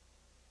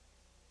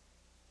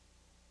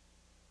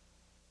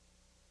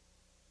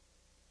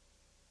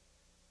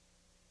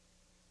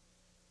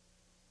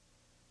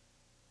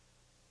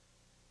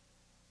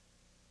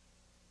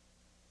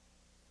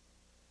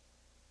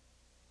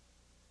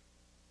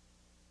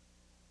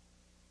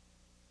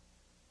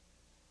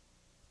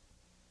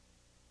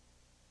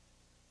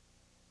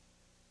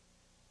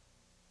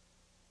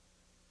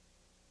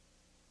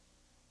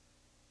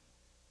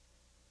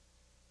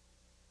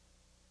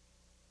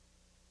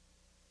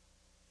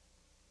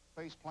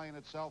 space plane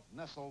itself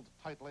nestled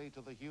tightly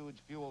to the huge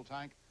fuel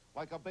tank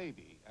like a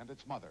baby and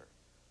its mother.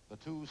 The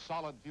two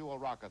solid fuel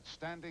rockets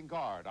standing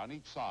guard on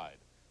each side,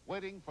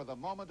 waiting for the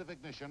moment of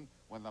ignition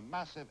when the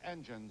massive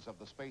engines of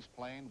the space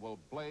plane will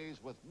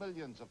blaze with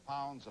millions of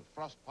pounds of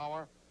thrust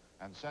power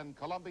and send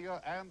Columbia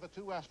and the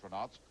two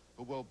astronauts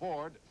who will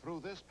board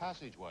through this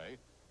passageway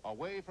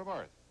away from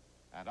Earth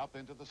and up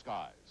into the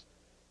skies.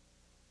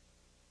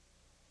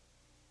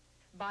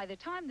 By the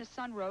time the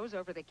sun rose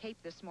over the Cape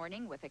this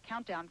morning with a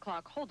countdown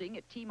clock holding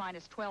at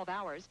T-minus 12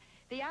 hours,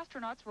 the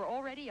astronauts were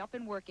already up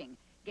and working,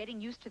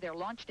 getting used to their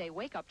launch day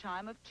wake-up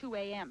time of 2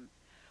 a.m.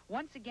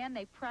 Once again,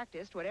 they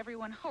practiced what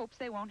everyone hopes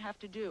they won't have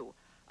to do: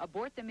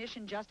 abort the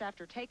mission just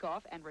after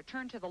takeoff and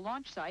return to the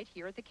launch site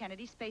here at the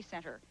Kennedy Space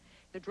Center.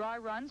 The dry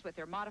runs with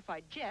their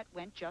modified jet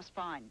went just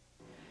fine.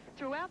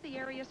 Throughout the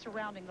area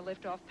surrounding the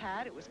liftoff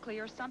pad, it was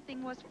clear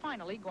something was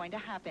finally going to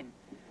happen.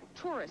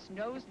 Tourists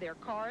nosed their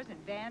cars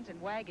and vans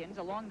and wagons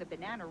along the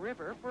Banana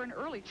River for an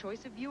early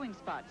choice of viewing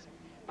spots.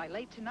 By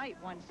late tonight,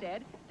 one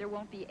said, there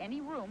won't be any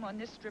room on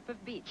this strip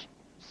of beach.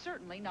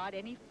 Certainly not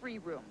any free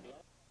room.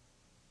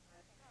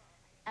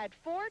 At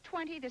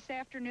 4:20 this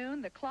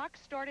afternoon, the clock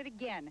started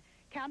again,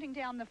 counting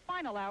down the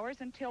final hours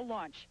until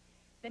launch.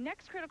 The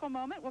next critical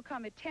moment will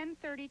come at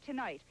 10:30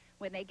 tonight,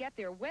 when they get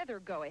their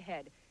weather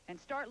go-ahead and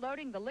start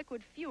loading the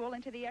liquid fuel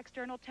into the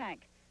external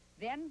tank.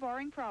 Then,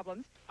 barring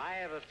problems, I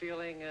have a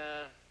feeling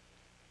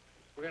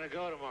we're going to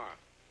go tomorrow.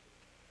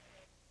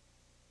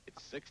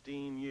 It's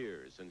 16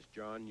 years since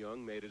John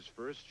Young made his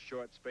first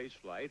short space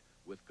flight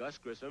with Gus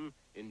Grissom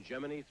in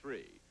Gemini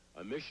 3,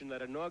 a mission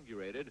that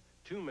inaugurated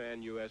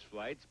two-man U.S.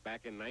 flights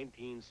back in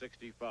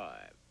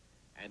 1965.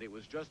 And it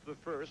was just the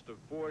first of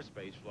 4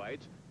 space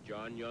flights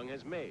John Young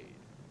has made: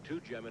 2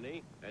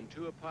 Gemini and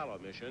 2 Apollo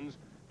missions,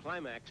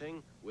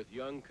 climaxing with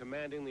Young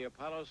commanding the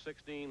Apollo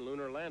 16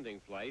 lunar landing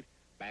flight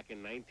back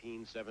in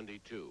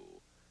 1972.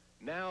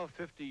 Now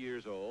 50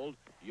 years old,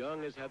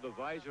 Young has had the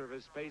visor of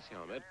his space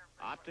helmet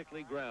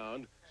optically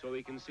ground so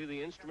he can see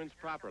the instruments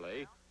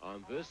properly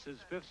on this, his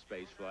 5th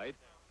space flight,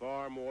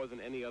 far more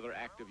than any other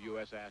active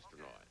U.S.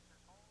 astronaut.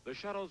 The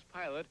shuttle's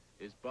pilot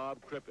is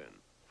Bob Crippen,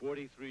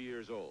 43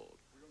 years old.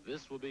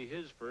 This will be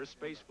his first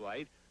space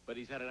flight, but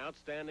he's had an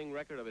outstanding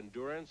record of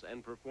endurance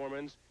and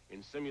performance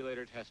in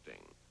simulator testing.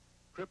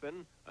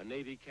 Crippen, a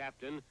Navy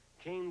captain,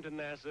 came to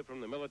NASA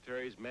from the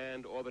military's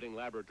Manned Orbiting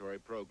Laboratory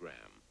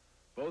program.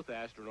 Both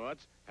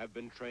astronauts have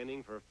been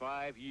training for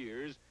 5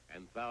 years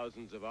and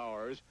thousands of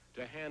hours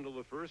to handle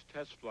the first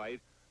test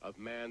flight of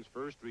man's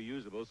first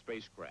reusable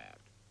spacecraft.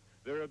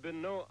 There have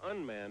been no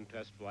unmanned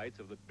test flights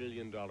of the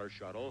billion-dollar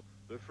shuttle,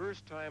 the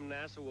first time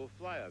NASA will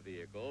fly a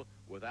vehicle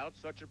without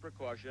such a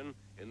precaution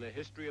in the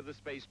history of the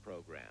space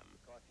program.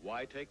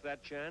 Why take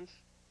that chance?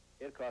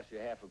 It costs you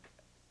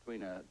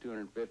between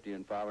 $250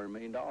 and $500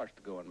 million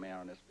to go and man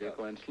on this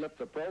vehicle and slip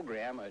the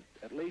program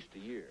at least a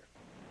year.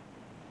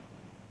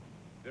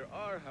 There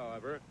are,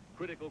 however,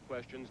 critical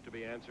questions to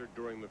be answered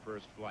during the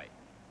first flight.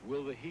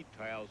 Will the heat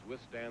tiles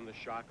withstand the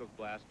shock of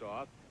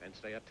blast-off and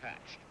stay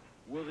attached?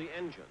 Will the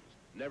engines,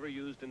 never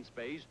used in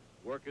space,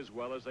 work as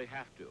well as they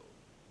have to?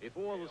 If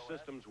all the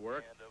systems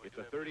work, it's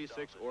a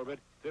 36-orbit,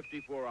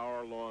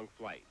 54-hour-long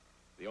flight.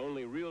 The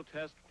only real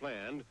test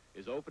planned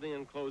is opening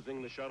and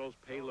closing the shuttle's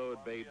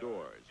payload bay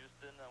doors.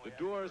 The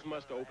doors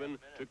must open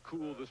to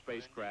cool the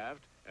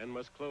spacecraft and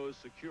must close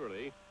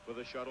securely for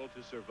the shuttle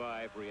to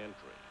survive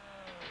re-entry.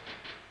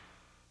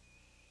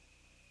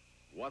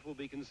 What will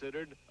be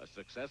considered a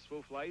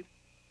successful flight?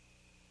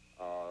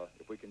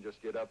 If we can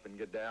just get up and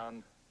get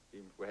down,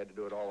 even if we had to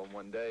do it all in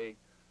one day,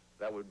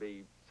 that would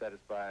be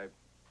satisfy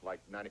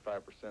like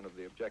 95% of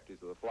the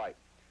objectives of the flight.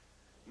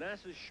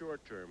 NASA's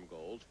short-term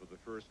goals for the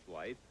first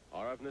flight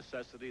are of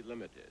necessity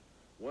limited.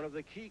 One of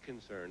the key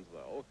concerns,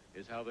 though,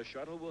 is how the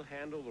shuttle will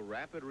handle the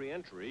rapid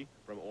re-entry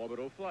from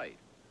orbital flight.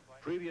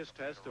 Previous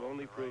tests have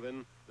only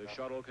proven the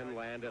shuttle can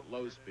land at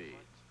low speeds.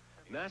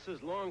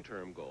 NASA's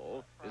long-term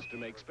goal is to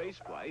make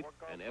spaceflight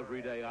an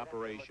everyday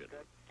operation.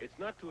 It's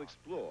not to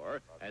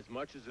explore as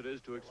much as it is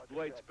to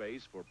exploit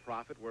space for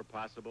profit where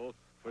possible,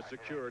 for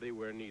security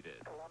where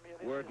needed.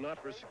 Were it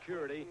not for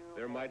security,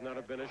 there might not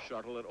have been a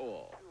shuttle at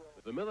all.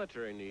 The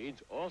military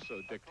needs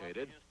also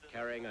dictated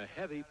carrying a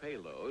heavy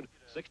payload,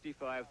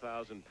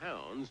 65,000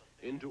 pounds,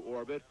 into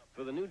orbit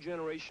for the new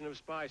generation of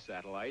spy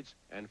satellites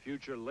and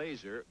future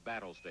laser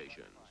battle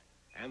stations.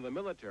 And the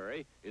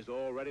military is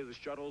already the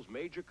shuttle's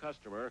major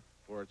customer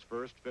for its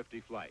first 50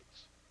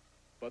 flights.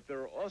 But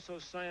there are also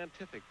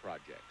scientific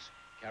projects,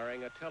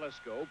 carrying a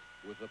telescope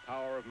with the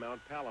power of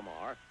Mount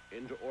Palomar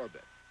into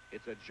orbit.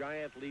 It's a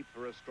giant leap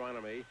for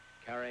astronomy,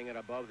 carrying it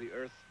above the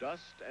Earth's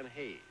dust and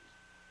haze.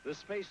 The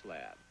Space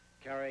Lab,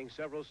 carrying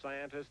several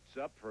scientists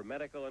up for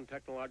medical and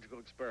technological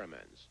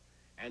experiments.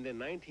 And in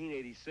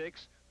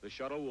 1986, the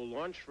shuttle will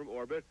launch from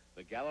orbit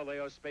the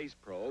Galileo space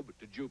probe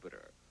to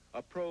Jupiter,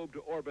 a probe to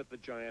orbit the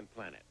giant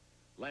planet.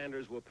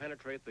 Landers will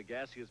penetrate the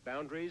gaseous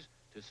boundaries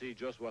to see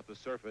just what the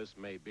surface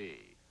may be.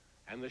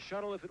 And the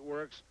shuttle, if it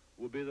works,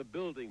 will be the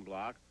building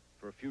block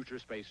for future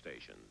space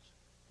stations.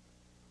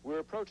 We're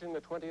approaching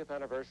the 20th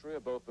anniversary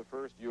of both the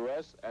first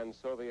U.S. and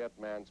Soviet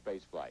manned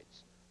space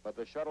flights. But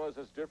the shuttle is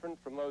as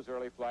different from those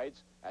early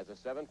flights as a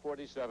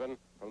 747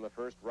 from the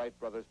first Wright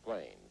brothers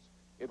planes.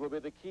 It will be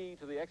the key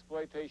to the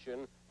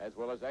exploitation as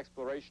well as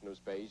exploration of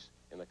space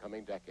in the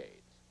coming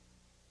decades.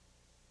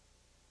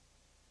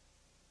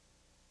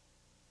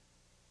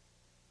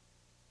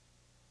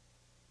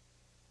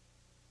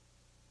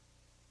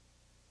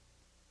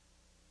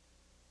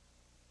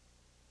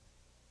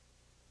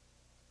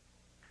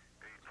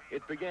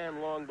 It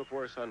began long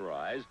before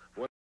sunrise when